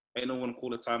 ain't no one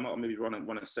call a timeout or maybe run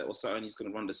a set or something. He's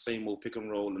going to run the same old pick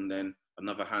and roll and then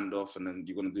another handoff, and then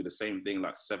you're going to do the same thing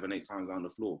like 7-8 times down the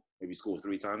floor. Maybe score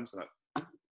 3 times. Like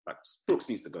Brooks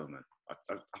needs to go, man.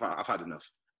 I've had enough.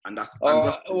 And that's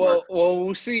well,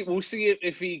 we'll see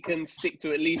if he can stick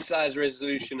to at least size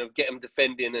resolution of get him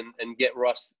defending and get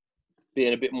Russ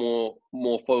being a bit more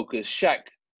focused. Shaq,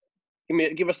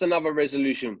 give us another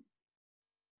resolution.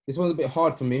 This one's a bit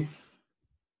hard for me.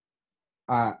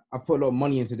 I put a lot of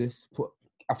money into this.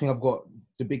 I think I've got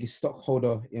the biggest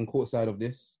stockholder in courtside of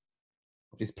this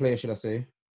player, should I say.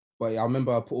 But I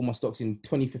remember I put all my stocks in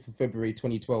 25th of February,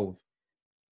 2012.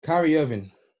 Kyrie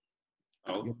Irving,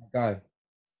 you're my guy.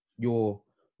 You're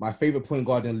my favorite point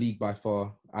guard in the league by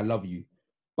far. I love you.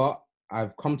 But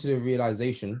I've come to the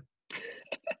realization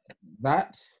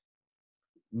that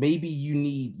maybe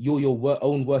you're your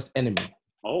own worst enemy.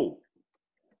 Oh.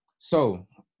 So...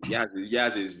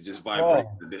 Yaz is just vibrating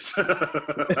with this.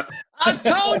 I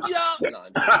told you.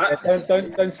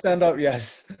 Don't stand up,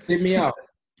 Yaz. Hit me out.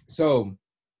 So,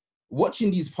 watching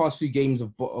these past few games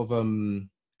of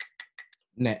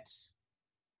Nets,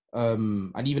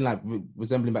 and even like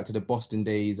resembling back to the Boston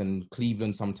days and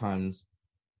Cleveland sometimes,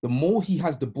 the more he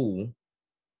has the ball,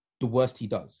 the worse he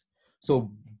does.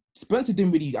 So Spencer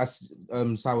didn't really, as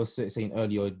Sal was saying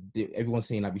earlier, everyone's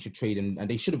saying like we should trade and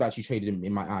they should have actually traded him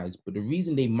in my eyes. But the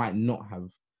reason they might not have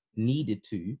needed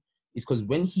to is because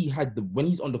when he's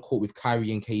on the court with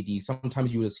Kyrie and KD,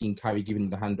 sometimes you would have seen Kyrie giving him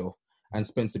the handoff and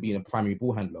Spencer being a primary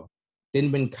ball handler.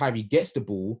 Then when Kyrie gets the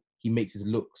ball, he makes his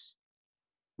looks.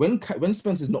 When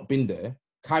Spencer's not been there,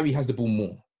 Kyrie has the ball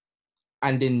more.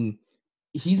 And then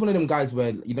he's one of them guys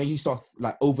where, you know, you start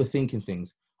like overthinking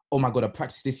things. Oh my God, I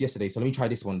practiced this yesterday, so let me try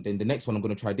this one. Then the next one, I'm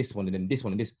going to try this one, and then this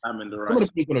one, and this. I'm in the right. Some of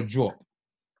the going to drop.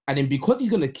 And then because he's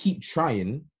going to keep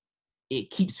trying, it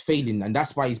keeps failing. And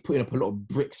that's why he's putting up a lot of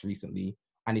bricks recently.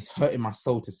 And it's hurting my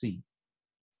soul to see.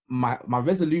 My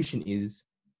resolution is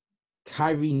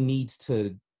Kyrie needs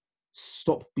to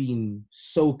stop being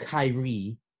so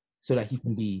Kyrie so that he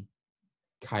can be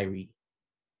Kyrie.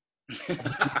 Listen,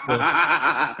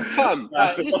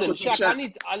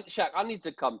 Shaq, I need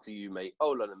to come to you, mate.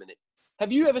 Hold on a minute.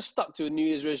 Have you ever stuck to a New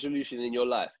Year's resolution in your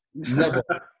life? Never.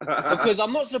 Because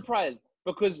I'm not surprised,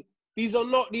 because these are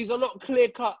not clear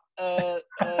cut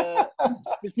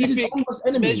specific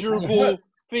measurable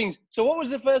things. So what was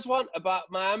the first one about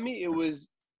Miami? It was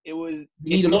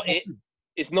it's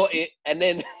not it. And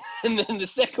then the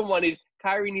second one is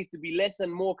Kyrie needs to be less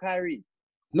and more Kyrie.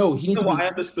 No, he needs to be... I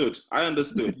understood. So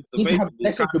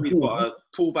basically, Kyrie got to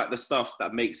pull back the stuff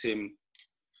that makes him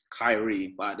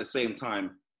Kyrie, but at the same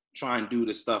time, try and do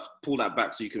the stuff, pull that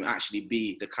back so you can actually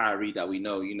be the Kyrie that we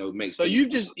know, makes... So you've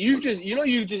just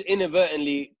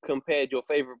inadvertently compared your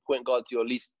favorite point guard to your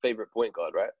least favorite point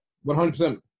guard, right?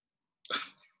 100%.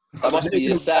 That must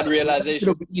be a sad realization.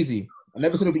 It'll be easy. I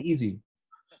never said it'll be easy.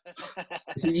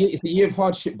 It's a year of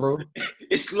hardship, bro.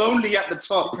 It's lonely at the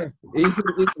top. It's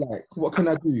like, what can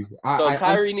I do? So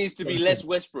Kyrie needs to be less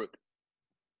Westbrook.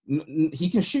 He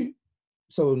can shoot,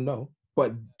 so no.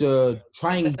 But the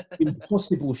trying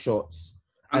impossible shots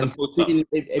and hitting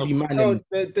every man. No,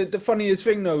 the funniest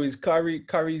thing though is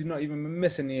Kyrie's not even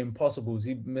missing the impossibles.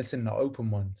 He's missing the open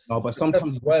ones. No, but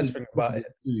sometimes the worst thing about it.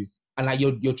 And like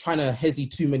you're trying to hezi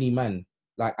too many man.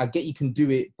 Like I get you can do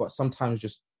it, but sometimes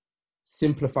just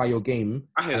simplify your game.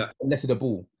 I hear that. Less of the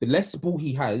ball. The less ball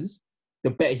he has,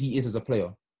 the better he is as a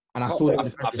player. And I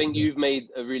think you've made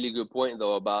a really good point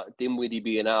though about Dinwiddie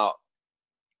being out.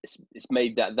 It's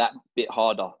made that bit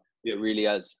harder. Yeah. It really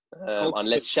has.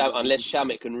 Unless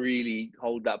Shamet can really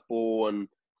hold that ball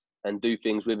and do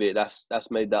things with it,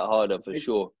 that's made that harder for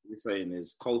sure. What you're saying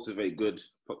is cultivate good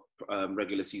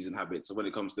regular season habits. So when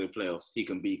it comes to the playoffs, he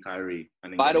can be Kyrie.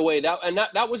 By the way,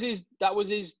 that was his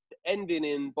ending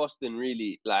in Boston.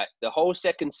 Really, like the whole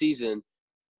second season,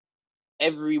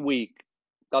 every week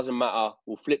doesn't matter.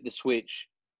 We'll flip the switch.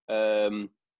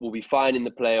 We'll be fine in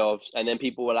the playoffs. And then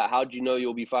people were like, "How do you know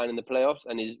you'll be fine in the playoffs?"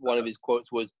 And one of his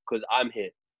quotes was, "Because I'm here."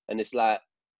 And it's like,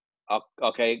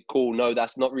 okay, cool. No,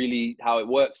 that's not really how it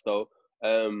works, though.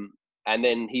 And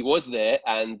then he was there,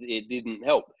 and it didn't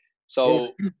help.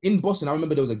 So in Boston, I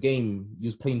remember there was a game he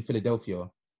was playing Philadelphia,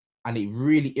 and it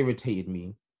really irritated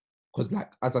me because,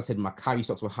 like as I said, my Kyrie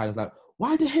stocks were high. I was like,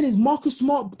 why the hell is Marcus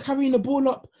Smart carrying the ball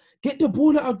up? Get the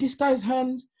ball out of this guy's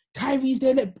hands. Kyrie's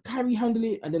there, let Kyrie handle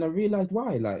it. And then I realized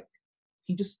why. Like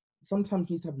he just sometimes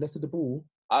needs to have less of the ball.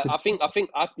 Look,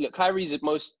 Kyrie's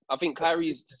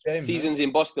seasons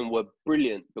in Boston were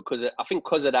brilliant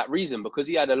because of that reason, because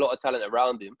he had a lot of talent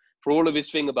around him. For all of his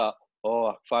thing about,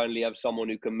 I finally have someone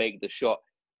who can make the shot.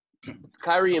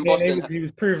 Kyrie in Boston, he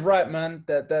was proved right, man.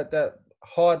 That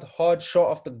hard shot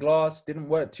off the glass didn't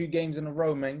work 2 games in a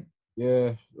row, man.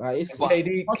 Yeah, like it's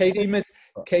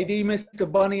KD missed the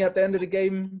bunny at the end of the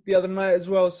game the other night as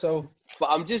well. So, but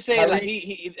I'm just saying,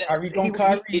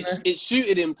 it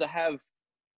suited him to have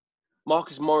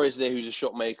Marcus Morris there, who's a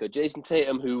shot maker. Jason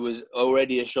Tatum, who was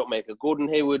already a shot maker. Gordon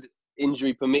Hayward,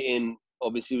 injury permitting,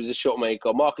 obviously was a shot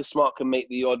maker. Marcus Smart can make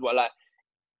the odd one. Like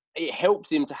it helped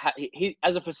him to have. He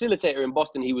as a facilitator in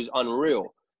Boston, he was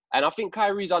unreal. And I think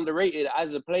Kyrie's underrated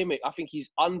as a playmaker. I think he's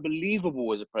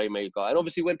unbelievable as a playmaker. And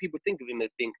obviously, when people think of him, they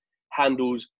think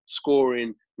handles,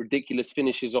 scoring, ridiculous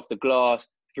finishes off the glass,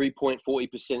 3-point,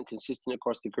 40% consistent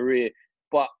across the career.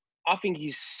 But I think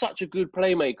he's such a good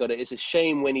playmaker that it's a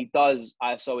shame when he does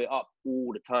ISO it up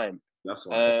all the time. That's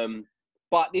right.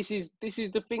 But this is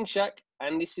the thing, Shaq,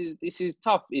 and this is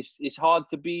tough. It's hard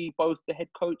to be both the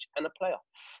head coach and a player.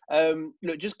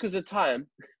 Look, just because of time,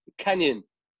 Canyon,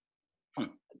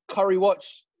 Curry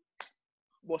watch.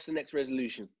 What's the next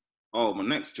resolution? Oh, my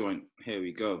next joint. Here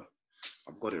we go.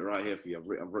 I've got it right here for you.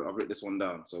 I've written this one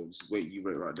down. So just wait. You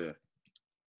wrote it right there.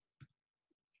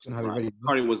 Right.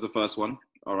 Curry was the first one.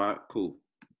 All right, cool.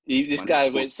 This guy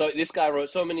wrote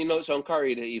so many notes on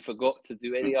Curry that he forgot to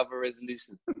do any other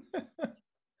resolution.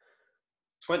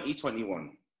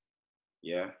 2021.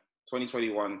 yeah,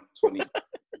 2021-20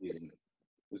 season.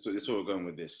 This is where we're going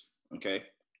with this, okay?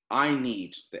 I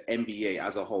need the NBA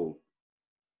as a whole.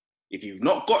 If you've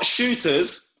not got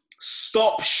shooters,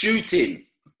 stop shooting.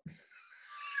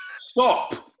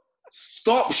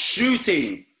 Stop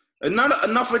shooting.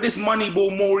 Enough of this money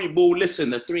ball, Maury ball. Listen,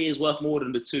 the 3 is worth more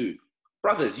than the 2.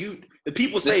 Brothers, the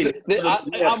people saying...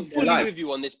 I'm fully with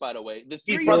you on this, by the way. The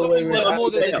 3 is worth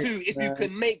more than the 2 if you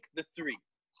can make the 3.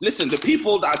 Listen, the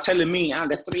people that are telling me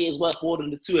the 3 is worth more than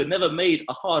the 2 have never made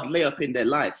a hard layup in their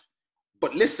life.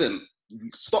 But listen,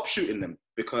 stop shooting them,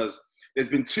 because there's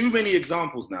been too many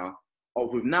examples now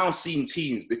of we've now seen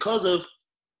teams, because of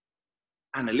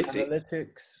analytics,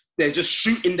 they're just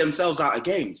shooting themselves out of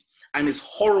games. And it's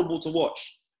horrible to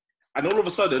watch. And all of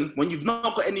a sudden, when you've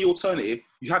not got any alternative,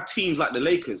 you have teams like the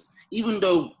Lakers. Even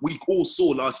though we all saw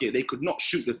last year, they could not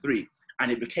shoot the 3. And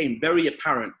it became very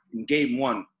apparent in game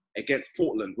 1 against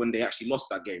Portland when they actually lost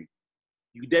that game.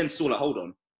 You then saw, like, hold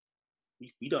on,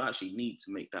 we don't actually need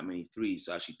to make that many 3s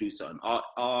to actually do something.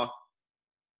 Our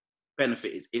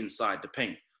benefit is inside the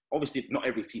paint. Obviously, not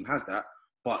every team has that,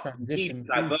 but you need to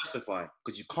diversify,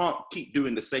 because you can't keep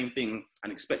doing the same thing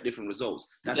and expect different results.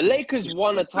 The Lakers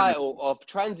won a title of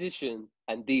transition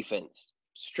and defense,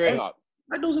 straight up.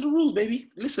 And those are the rules, baby.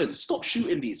 Listen, stop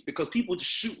shooting these, because people just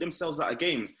shoot themselves out of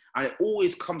games, and it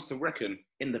always comes to reckon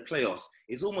in the playoffs.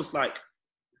 It's almost like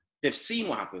they've seen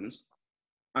what happens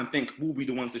and think we'll be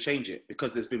the ones to change it,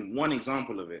 because there's been one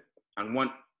example of it, and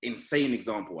one insane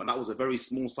example, and that was a very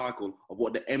small cycle of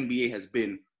what the NBA has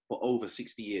been for over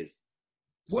 60 years.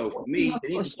 So for me, they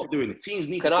need to stop doing it. Teams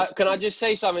need to. Can I just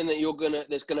say something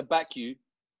that's gonna back you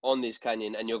on this,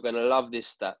 Canyon, and you're gonna love this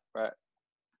stat, right?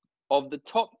 Of the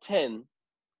top 10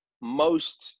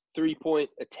 most 3-point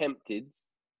attempted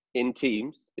in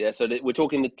teams, yeah. So we're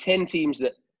talking the 10 teams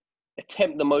that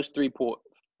attempt the most 3-point.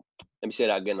 Let me say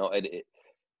that again. I'll edit it.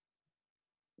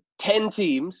 10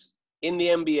 teams in the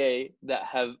NBA that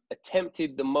have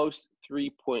attempted the most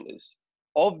 3-pointers.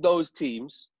 Of those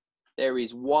teams, there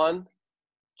is 1,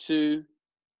 2,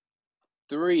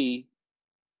 3,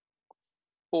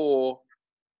 4,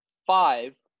 5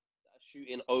 that are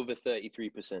shooting over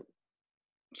 33%.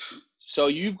 So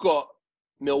you've got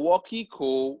Milwaukee,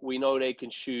 cool. We know they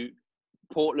can shoot.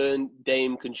 Portland,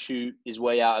 Dame can shoot his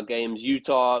way out of games.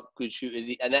 Utah could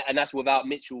shoot, and that's without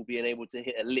Mitchell being able to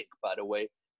hit a lick, by the way.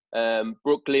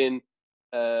 Brooklyn,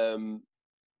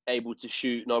 able to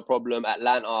shoot, no problem.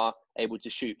 Atlanta, able to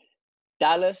shoot.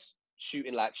 Dallas,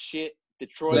 shooting like shit.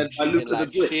 Detroit, shooting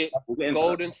like shit.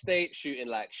 Golden State, shooting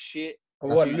like shit.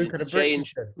 What, Luka the Brick?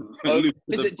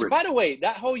 Listen, by the way,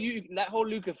 that whole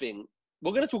Luka thing,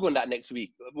 we're going to talk on that next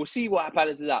week. We'll see what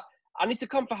balances out. I need to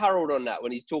come for Harold on that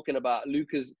when he's talking about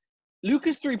Luka's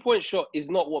 3-point shot is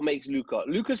not what makes Luka.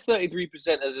 Luka's 33%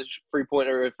 as a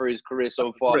 3-pointer for his career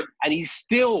so far, and he's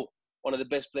still one of the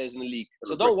best players in the league.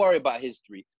 So don't worry about his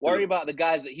 3. Worry about the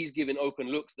guys that he's giving open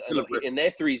looks that are not hitting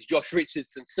their 3s. Josh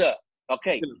Richardson, sir.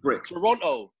 Okay.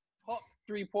 Toronto, top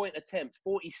 3-point attempts,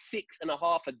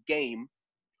 46.5 a game,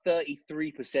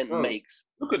 33% makes.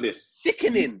 Look at this.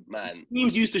 Sickening, man.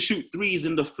 Teams used to shoot 3s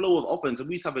in the flow of offense, and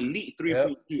we used to have elite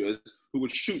 3-point shooters who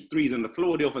would shoot 3s in the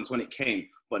flow of the offense when it came.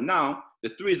 But now, the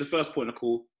 3 is the first point of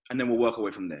call, and then we'll work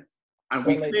away from there. And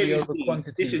we clearly see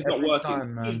this is not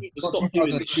working. We need to stop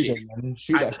doing this shit.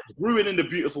 It's ruining the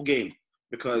beautiful game.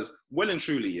 Because, well and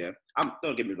truly, yeah,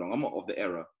 don't get me wrong, I'm not of the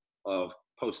era of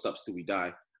post-ups till we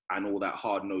die and all that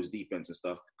hard-nosed defense and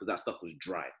stuff, because that stuff was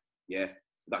dry, yeah?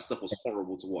 That stuff was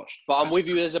horrible to watch. But I'm with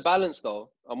you, there's a balance, though.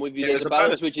 I'm with you, there's a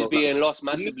balance which is being lost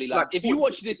massively. Like, if you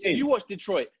watch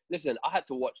Detroit, listen, I had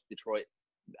to watch Detroit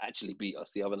actually beat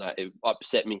us the other night. It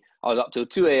upset me. I was up till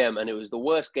 2 a.m. and it was the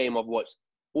worst game I've watched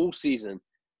all season.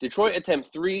 Detroit attempts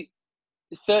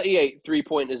 38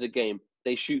 3-pointers a game.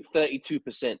 They shoot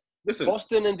 32%. Listen.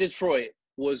 Boston and Detroit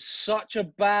was such a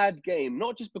bad game,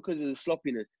 not just because of the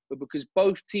sloppiness, but because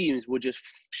both teams were just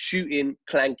shooting,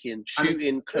 clanking.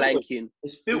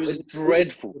 It was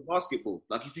dreadful. Basketball.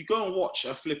 Like, if you go and watch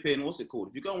a flipping, what's it called?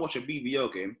 If you go and watch a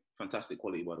BBL game, fantastic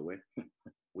quality, by the way.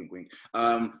 Wink, wink.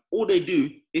 All they do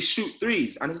is shoot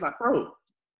 3s. And it's like, bro,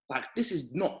 like, this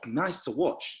is not nice to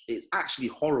watch. It's actually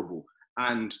horrible.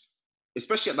 And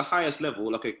especially at the highest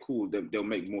level, okay, cool, they'll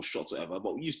make more shots or whatever.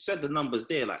 But you said the numbers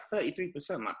there, like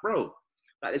 33%. Like, bro,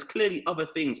 like, there's clearly other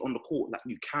things on the court that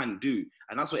you can do.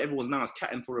 And that's what everyone's now is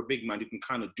catting for a big man who can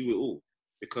kind of do it all.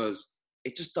 Because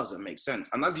it just doesn't make sense.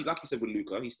 And like you said with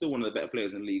Luka, he's still one of the better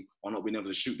players in the league on not being able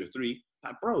to shoot the 3.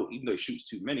 Like, bro, even though he shoots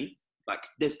too many, like,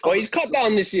 there's... Oh, he's cut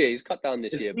down this year. There's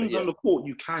things on the court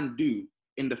you can do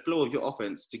in the flow of your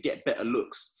offense to get better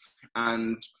looks.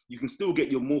 And you can still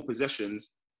get your more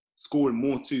possessions scoring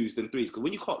more twos than threes. Because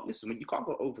when you can't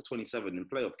go over 27 in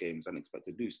playoff games and expect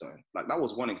to do something. Like, that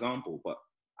was one example,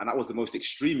 and that was the most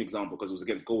extreme example because it was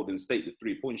against Golden State, the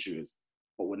 3-point shooters.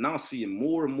 But we're now seeing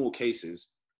more and more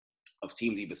cases of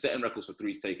teams either setting records for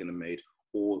threes taken and made,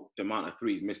 or the amount of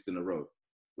threes missed in a row.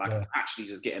 Like, it's actually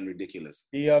just getting ridiculous.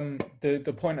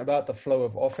 The point about the flow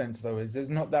of offense, though, is there's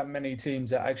not that many teams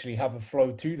that actually have a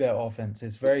flow to their offense.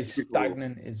 It's very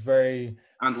stagnant. It's very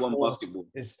and one basketball.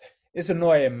 It's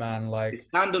annoying, man. Like,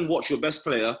 stand and watch your best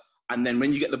player, and then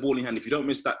when you get the ball in hand, if you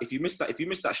miss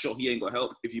that shot, he ain't got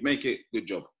help. If you make it, good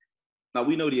job. Now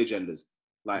we know the agendas.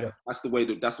 Like, that's the way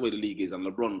the league is. And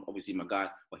LeBron, obviously my guy,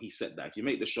 but he said that if you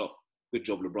make the shot, good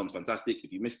job, LeBron's fantastic.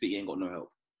 If you missed it, he ain't got no help.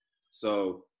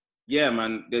 So yeah,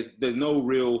 man, there's no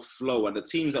real flow. And the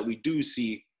teams that we do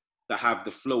see that have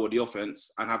the flow of the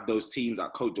offense and have those teams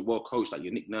that coach the world coach, like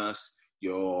your Nick Nurse,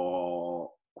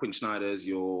 your Quinn Snyder's,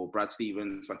 your Brad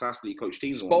Stevens, fantastically coached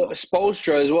teams.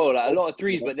 Spoelstra as well, like a lot of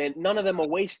threes, but then none of them are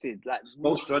wasted. Like,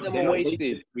 Spoelstra, none of them are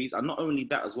wasted threes. And not only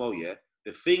that as well, yeah.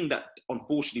 The thing that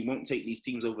unfortunately won't take these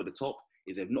teams over the top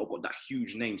is they've not got that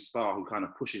huge name star who kind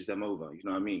of pushes them over. You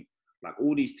know what I mean? Like,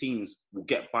 all these teams will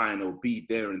get by and they'll be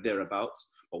there and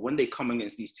thereabouts. But when they come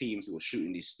against these teams who are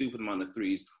shooting these stupid amount of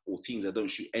threes, or teams that don't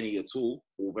shoot any at all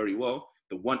or very well,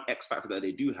 the one X factor that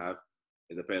they do have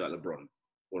is a player like LeBron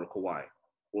or a Kawhi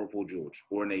or a Paul George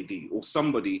or an AD or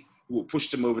somebody who will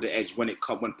push them over the edge when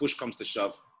push comes to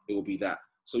shove. It will be that.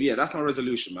 So yeah, that's my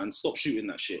resolution, man. Stop shooting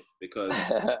that shit because.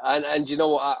 and you know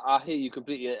what? I hear you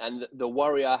completely. And the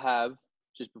worry I have,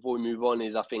 just before we move on,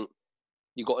 is I think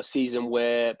you got a season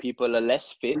where people are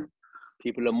less fit,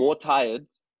 people are more tired,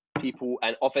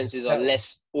 and offenses are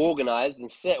less organized and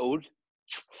settled.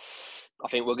 I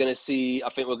think we're gonna see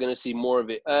more of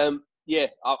it. Yeah,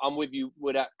 I'm with you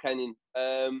with that, Canyon.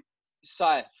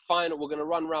 Sai, final. We're gonna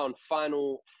run round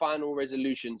final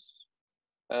resolutions.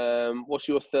 What's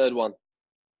your third one?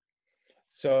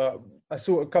 So I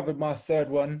sort of covered my third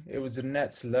one. It was the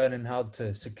Nets learning how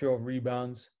to secure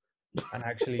rebounds and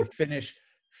actually finish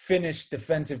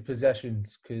defensive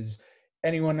possessions. Because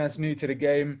anyone that's new to the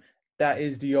game, that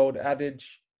is the old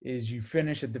adage: is you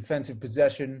finish a defensive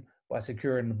possession by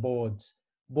securing the boards.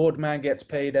 Board man gets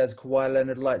paid, as Kawhi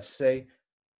Leonard likes to say.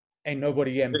 Ain't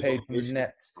nobody getting paid from the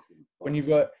Nets. When you've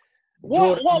got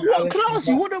what can I ask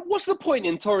you? What's the point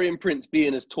in Taurean Prince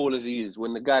being as tall as he is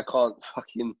when the guy can't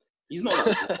fucking? He's not.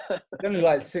 He's only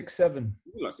like 6'7".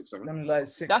 He's like 6'7". Only like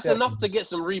 6'7". That's enough to get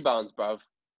some rebounds, bruv.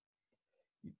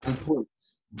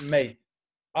 Mate,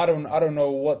 I don't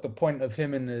know what the point of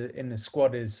him in the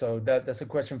squad is. So that's a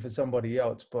question for somebody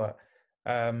else. But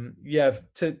yeah,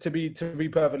 to be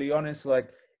perfectly honest, like,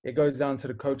 it goes down to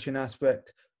the coaching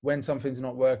aspect. When something's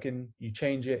not working, you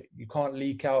change it. You can't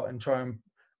leak out and try and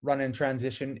run in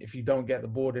transition if you don't get the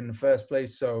board in the first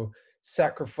place. So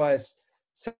sacrifice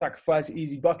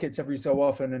easy buckets every so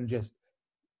often and just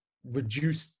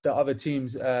reduce the other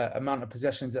team's amount of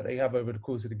possessions that they have over the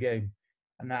course of the game.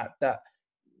 And that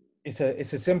it's a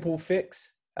simple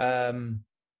fix.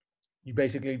 You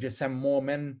basically just send more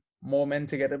men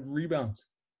to get the rebounds.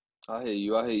 I hear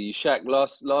you. Shaq,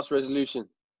 last resolution.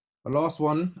 The last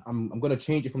one, I'm going to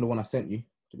change it from the one I sent you,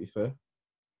 to be fair.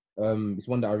 It's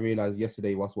one that I realized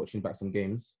yesterday whilst watching back some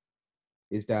games,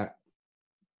 is that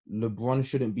LeBron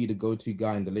shouldn't be the go-to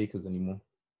guy in the Lakers anymore.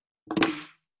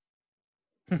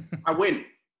 I win.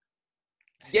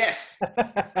 Yes.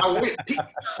 I win.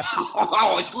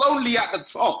 Oh, it's lonely at the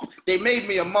top. They made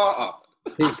me a martyr.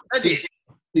 I said it.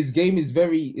 His game is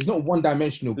it's not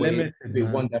one-dimensional, but it's a bit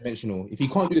one-dimensional. If he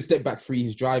can't do the step-back three,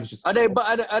 his drive is just... I'll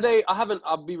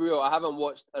be real, I haven't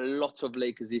watched a lot of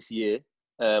Lakers this year.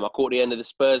 I caught the end of the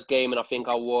Spurs game, and I think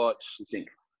I watched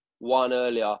one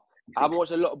earlier. I haven't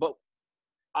watched a lot, but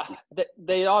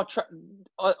they are,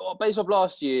 based off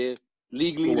last year,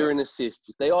 league leader in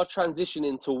assists. They are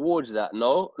transitioning towards that,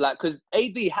 no? Like, because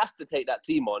AD has to take that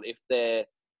team on if they're...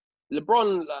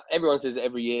 LeBron, everyone says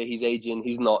every year he's aging.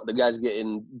 He's not. The guy's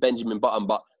getting Benjamin Button,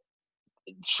 but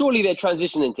surely they're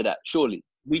transitioning to that. Surely.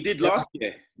 We did last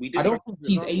year. I don't think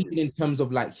he's aging in terms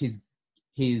of like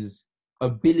his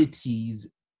abilities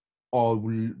are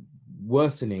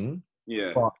worsening.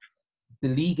 Yeah. But the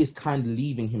league is kind of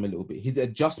leaving him a little bit. His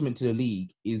adjustment to the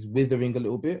league is withering a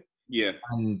little bit. Yeah.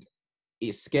 And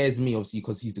it scares me, obviously,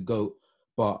 because he's the GOAT.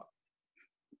 But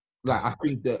like,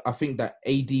 I think that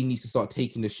AD needs to start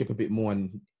taking the ship a bit more,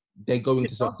 and they're going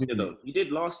to start doing it. He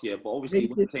did last year, but obviously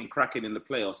when the thing cracking in the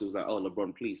playoffs, it was like, oh,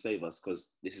 LeBron, please save us,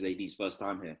 because this is AD's first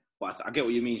time here. But I get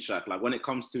what you mean, Shaq. Like, when it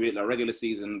comes to it, like, regular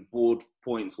season, board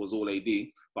points was all AD.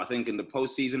 But I think in the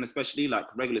postseason, especially, like,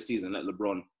 regular season, let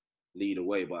LeBron lead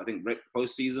away. But I think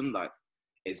postseason, like,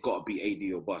 it's got to be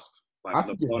AD or bust. Like, I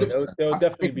think it's LeBron, different. There'll I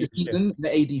definitely think be the season,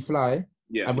 the AD fly,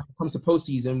 yeah. and when it comes to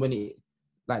postseason, when it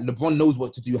like LeBron knows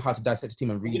what to do, how to dissect the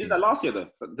team and read We did it. that last year, though.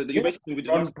 You basically we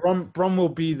did last year. Bron will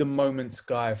be the moments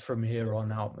guy from here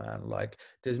on out, man. Like,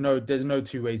 there's no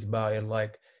two ways about it.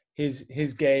 Like, his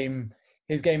game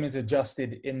is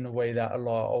adjusted in the way that a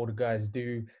lot of older guys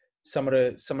do. Some of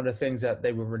the things that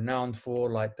they were renowned for,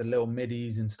 like the little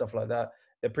middies and stuff like that,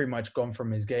 they're pretty much gone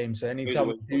from his game. So anytime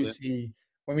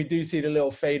when we do see the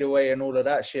little fadeaway and all of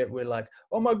that shit, we're like,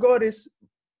 oh my God, it's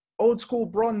old school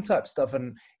Bron type stuff.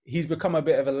 And he's become a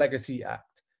bit of a legacy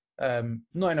act.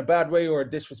 Not in a bad way or a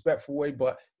disrespectful way,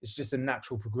 but it's just a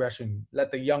natural progression. Let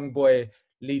the young boy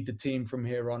lead the team from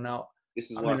here on out.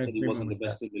 This is why I said he wasn't the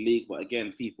best in the league. But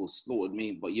again, people slaughtered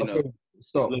me. But you know,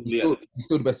 stop. He's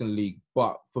still the best in the league.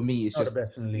 But for me, it's not just the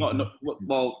best in the league.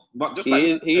 But just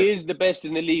he is the best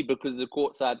in the league because the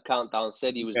courtside countdown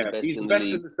said he was the best in the league. He's the best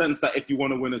in the sense that if you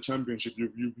want to win a championship,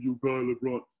 you go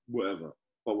LeBron, whatever.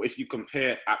 But if you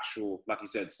compare actual, like you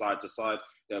said, side to side,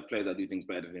 there are players that do things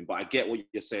better than him. But I get what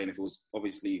you're saying. If it was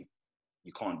obviously,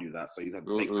 you can't do that, so you have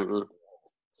to take.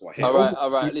 So I hear.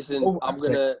 All right. Listen, I'm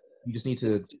gonna. You just need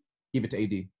to give it to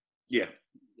AD. Yeah.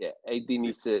 AD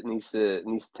needs to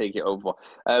take it over.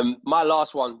 My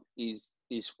last one is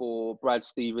for Brad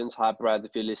Stevens. Hi, Brad,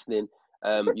 if you're listening.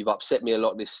 You've upset me a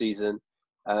lot this season.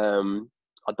 I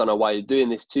don't know why you're doing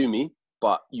this to me,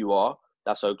 but you are.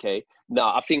 That's okay. No,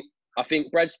 I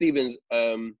think Brad Stevens,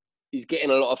 he's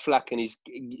getting a lot of flack and he's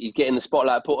getting the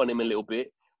spotlight put on him a little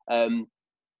bit.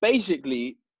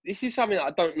 Basically, this is something that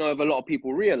I don't know if a lot of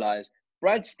people realize.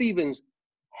 Brad Stevens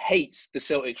hates the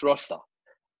Celtics roster.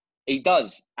 He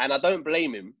does, and I don't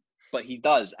blame him, but he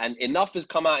does. And enough has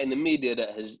come out in the media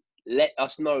that has let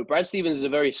us know Brad Stevens is a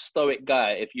very stoic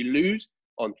guy. If you lose,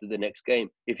 on to the next game.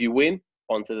 If you win,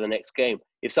 on to the next game.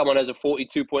 If someone has a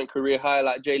 42-point career high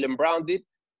like Jaylen Brown did,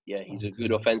 yeah, he's a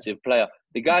good offensive player.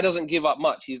 The guy doesn't give up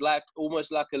much. He's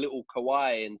almost like a little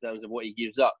Kawhi in terms of what he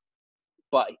gives up.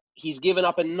 But he's given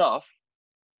up enough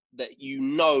that you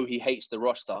know he hates the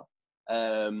roster.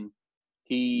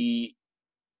 He,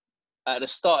 at the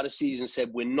start of the season,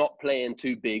 said, we're not playing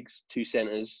two bigs, two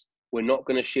centers. We're not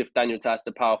going to shift Daniel Tice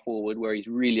to power forward where he's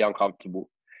really uncomfortable.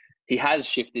 He has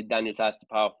shifted Daniel Tice to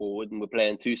power forward and we're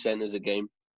playing two centers a game.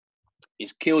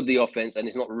 It's killed the offense and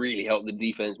it's not really helped the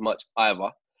defense much either.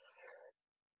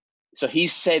 So he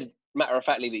said,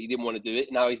 matter-of-factly, that he didn't want to do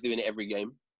it. Now he's doing it every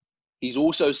game. He's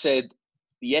also said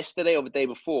yesterday or the day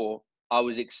before,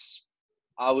 Shaq,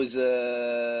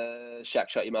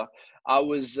 shut your mouth. I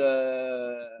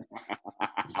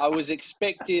was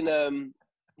expecting,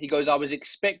 he goes, I was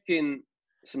expecting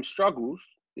some struggles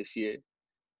this year.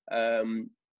 And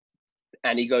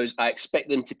he goes, I expect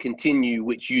them to continue,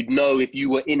 which you'd know if you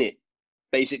were in it.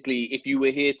 Basically, if you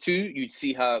were here too, you'd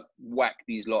see how whack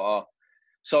these lot are.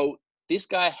 So this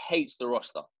guy hates the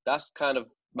roster. That's kind of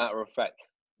matter of fact.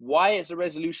 Why it's a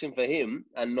resolution for him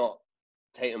and not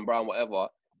Tatum, Brown, whatever,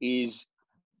 is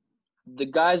the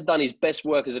guy's done his best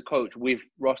work as a coach with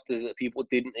rosters that people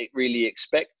didn't really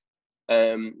expect.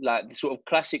 Like the sort of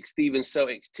classic Stevens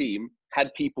Celtics team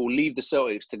had people leave the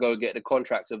Celtics to go get the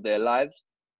contracts of their lives.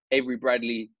 Avery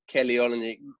Bradley, Kelly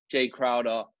Olynyk, Jay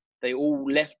Crowder, they all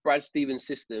left Brad Stevens'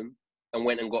 system and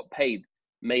went and got paid.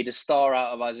 Made a star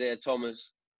out of Isaiah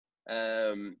Thomas.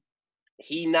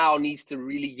 He now needs to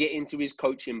really get into his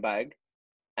coaching bag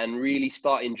and really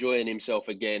start enjoying himself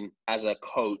again as a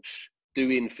coach,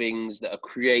 doing things that are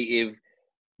creative,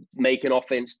 making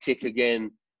offense tick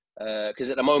again. Because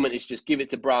at the moment, it's just give it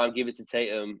to Brown, give it to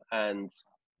Tatum, and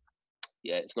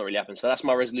yeah, it's not really happened. So that's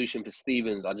my resolution for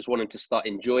Stevens. I just want him to start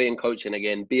enjoying coaching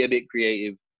again, be a bit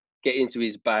creative, get into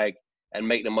his bag, and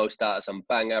make the most out of some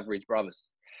bang average brothers.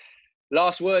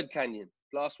 Last word, Canyon.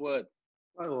 Last word.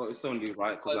 Oh, well, it's only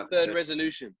right. Like third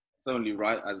resolution. It's only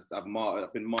right, as I've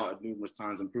been martyred numerous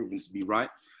times and proven to be right.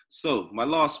 So my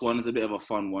last one is a bit of a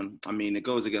fun one. I mean, it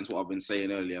goes against what I've been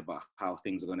saying earlier about how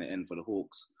things are going to end for the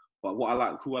Hawks. But who I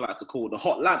like to call the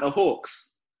Hotlanta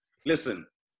Hawks. Listen,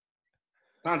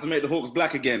 time to make the Hawks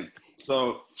black again.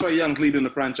 So Trae Young's leading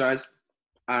the franchise,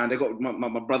 and they got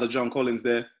my brother John Collins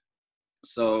there.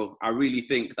 So I really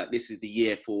think that this is the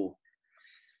year for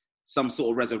some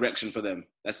sort of resurrection for them.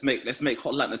 Let's make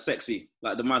Hotlanta sexy,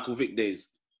 like the Michael Vick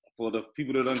days. For the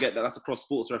people who don't get that, that's a cross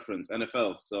sports reference,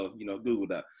 NFL. So, Google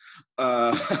that.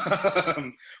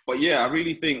 But yeah, I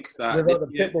really think that without the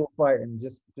pitbull fighting,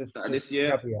 just this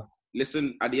year,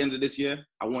 listen, at the end of this year,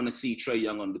 I want to see Trae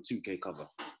Young on the 2K cover.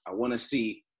 I want to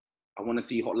see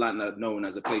Hotlanta known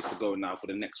as a place to go now for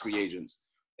the next free agents,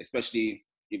 especially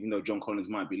even though John Collins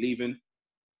might be leaving.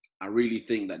 I really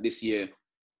think that this year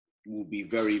will be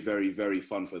very, very, very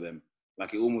fun for them.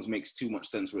 Like, it almost makes too much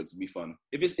sense for it to be fun.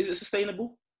 Is it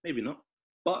sustainable? Maybe not.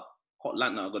 But Hot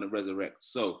Atlanta are going to resurrect.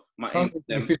 So my aim for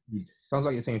them... Sounds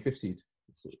like you're saying 5th seed.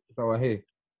 That's what I hear.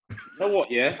 You know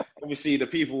what, yeah? Obviously, the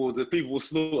people will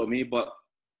slaughter me, but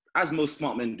as most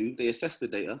smart men do, they assess the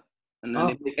data and then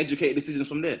they make educated decisions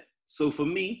from there. So for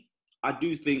me, I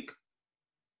do think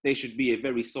they should be a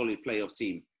very solid playoff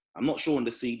team. I'm not sure on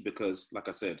the seed because, like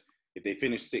I said, if they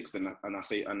finish 6th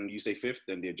and you say 5th,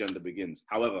 then the agenda begins.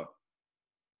 However,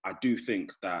 I do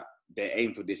think that their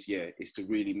aim for this year is to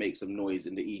really make some noise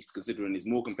in the East, considering it's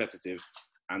more competitive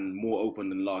and more open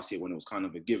than last year when it was kind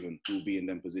of a given who will be in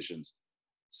them positions.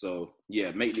 So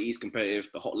yeah, make the East competitive.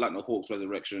 The Hot Atlanta Hawks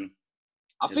resurrection.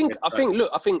 I think,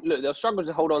 look, they'll struggle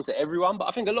to hold on to everyone, but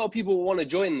I think a lot of people will want to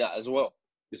join that as well.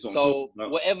 So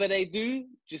whatever they do,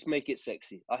 just make it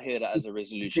sexy. I hear that as a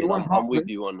resolution. I'm with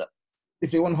you on that.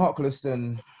 If they want Harkless,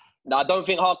 then... No, I don't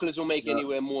think Harkless will make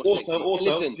anywhere more sexy.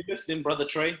 Also, listen, brother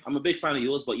Trey, I'm a big fan of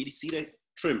yours, but you see that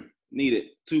trim. Need it.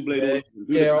 2-blade.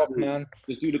 Man.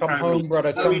 Just do the come home,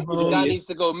 brother. Come home. The guy needs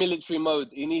to go military mode.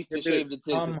 He needs to shave the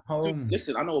tits. Come home.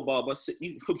 Listen, I know a barber.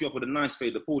 You hook you up with a nice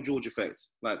fade, the Paul George effect.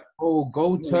 Like,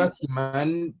 gold turkey,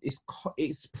 man.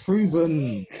 It's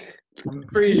proven. I'm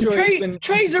pretty sure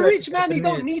Trey's a rich man. He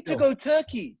don't need to go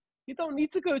turkey. You don't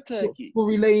need to go turkey.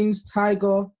 Tory Lanez,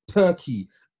 Tiger, turkey.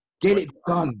 Get it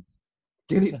done.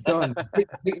 Get it done.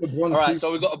 All right,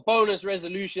 so we've got a bonus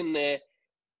resolution there.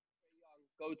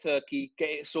 Go turkey, get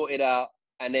it sorted out,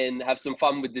 and then have some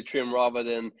fun with the trim rather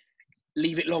than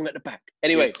leave it long at the back.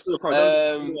 Anyway,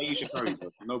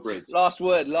 no braids. Last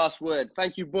word.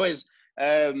 Thank you, boys.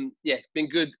 Been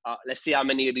good. Let's see how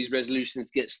many of these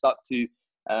resolutions get stuck to.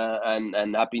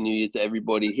 And Happy New Year to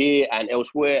everybody here and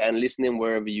elsewhere and listening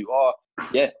wherever you are.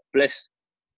 Yeah, bless.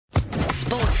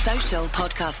 Sports Social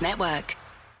Podcast Network.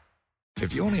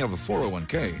 If you only have a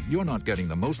 401k, you're not getting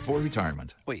the most for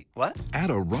retirement. Wait, what? Add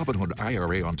a Robinhood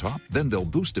IRA on top, then they'll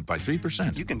boost it by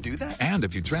 3%. You can do that? And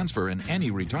if you transfer in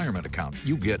any retirement account,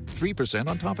 you get 3%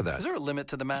 on top of that. Is there a limit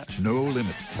to the match? No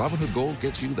limit. Robinhood Gold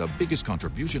gets you the biggest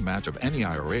contribution match of any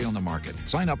IRA on the market.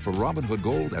 Sign up for Robinhood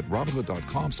Gold at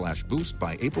Robinhood.com/boost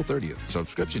by April 30th.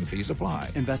 Subscription fees apply.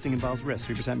 Investing involves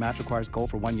risk. 3% match requires gold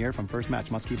for 1 year from first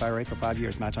match. Must keep IRA for 5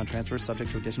 years. Match on transfers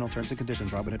subject to additional terms and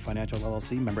conditions. Robinhood Financial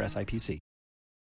LLC. Member SIPC.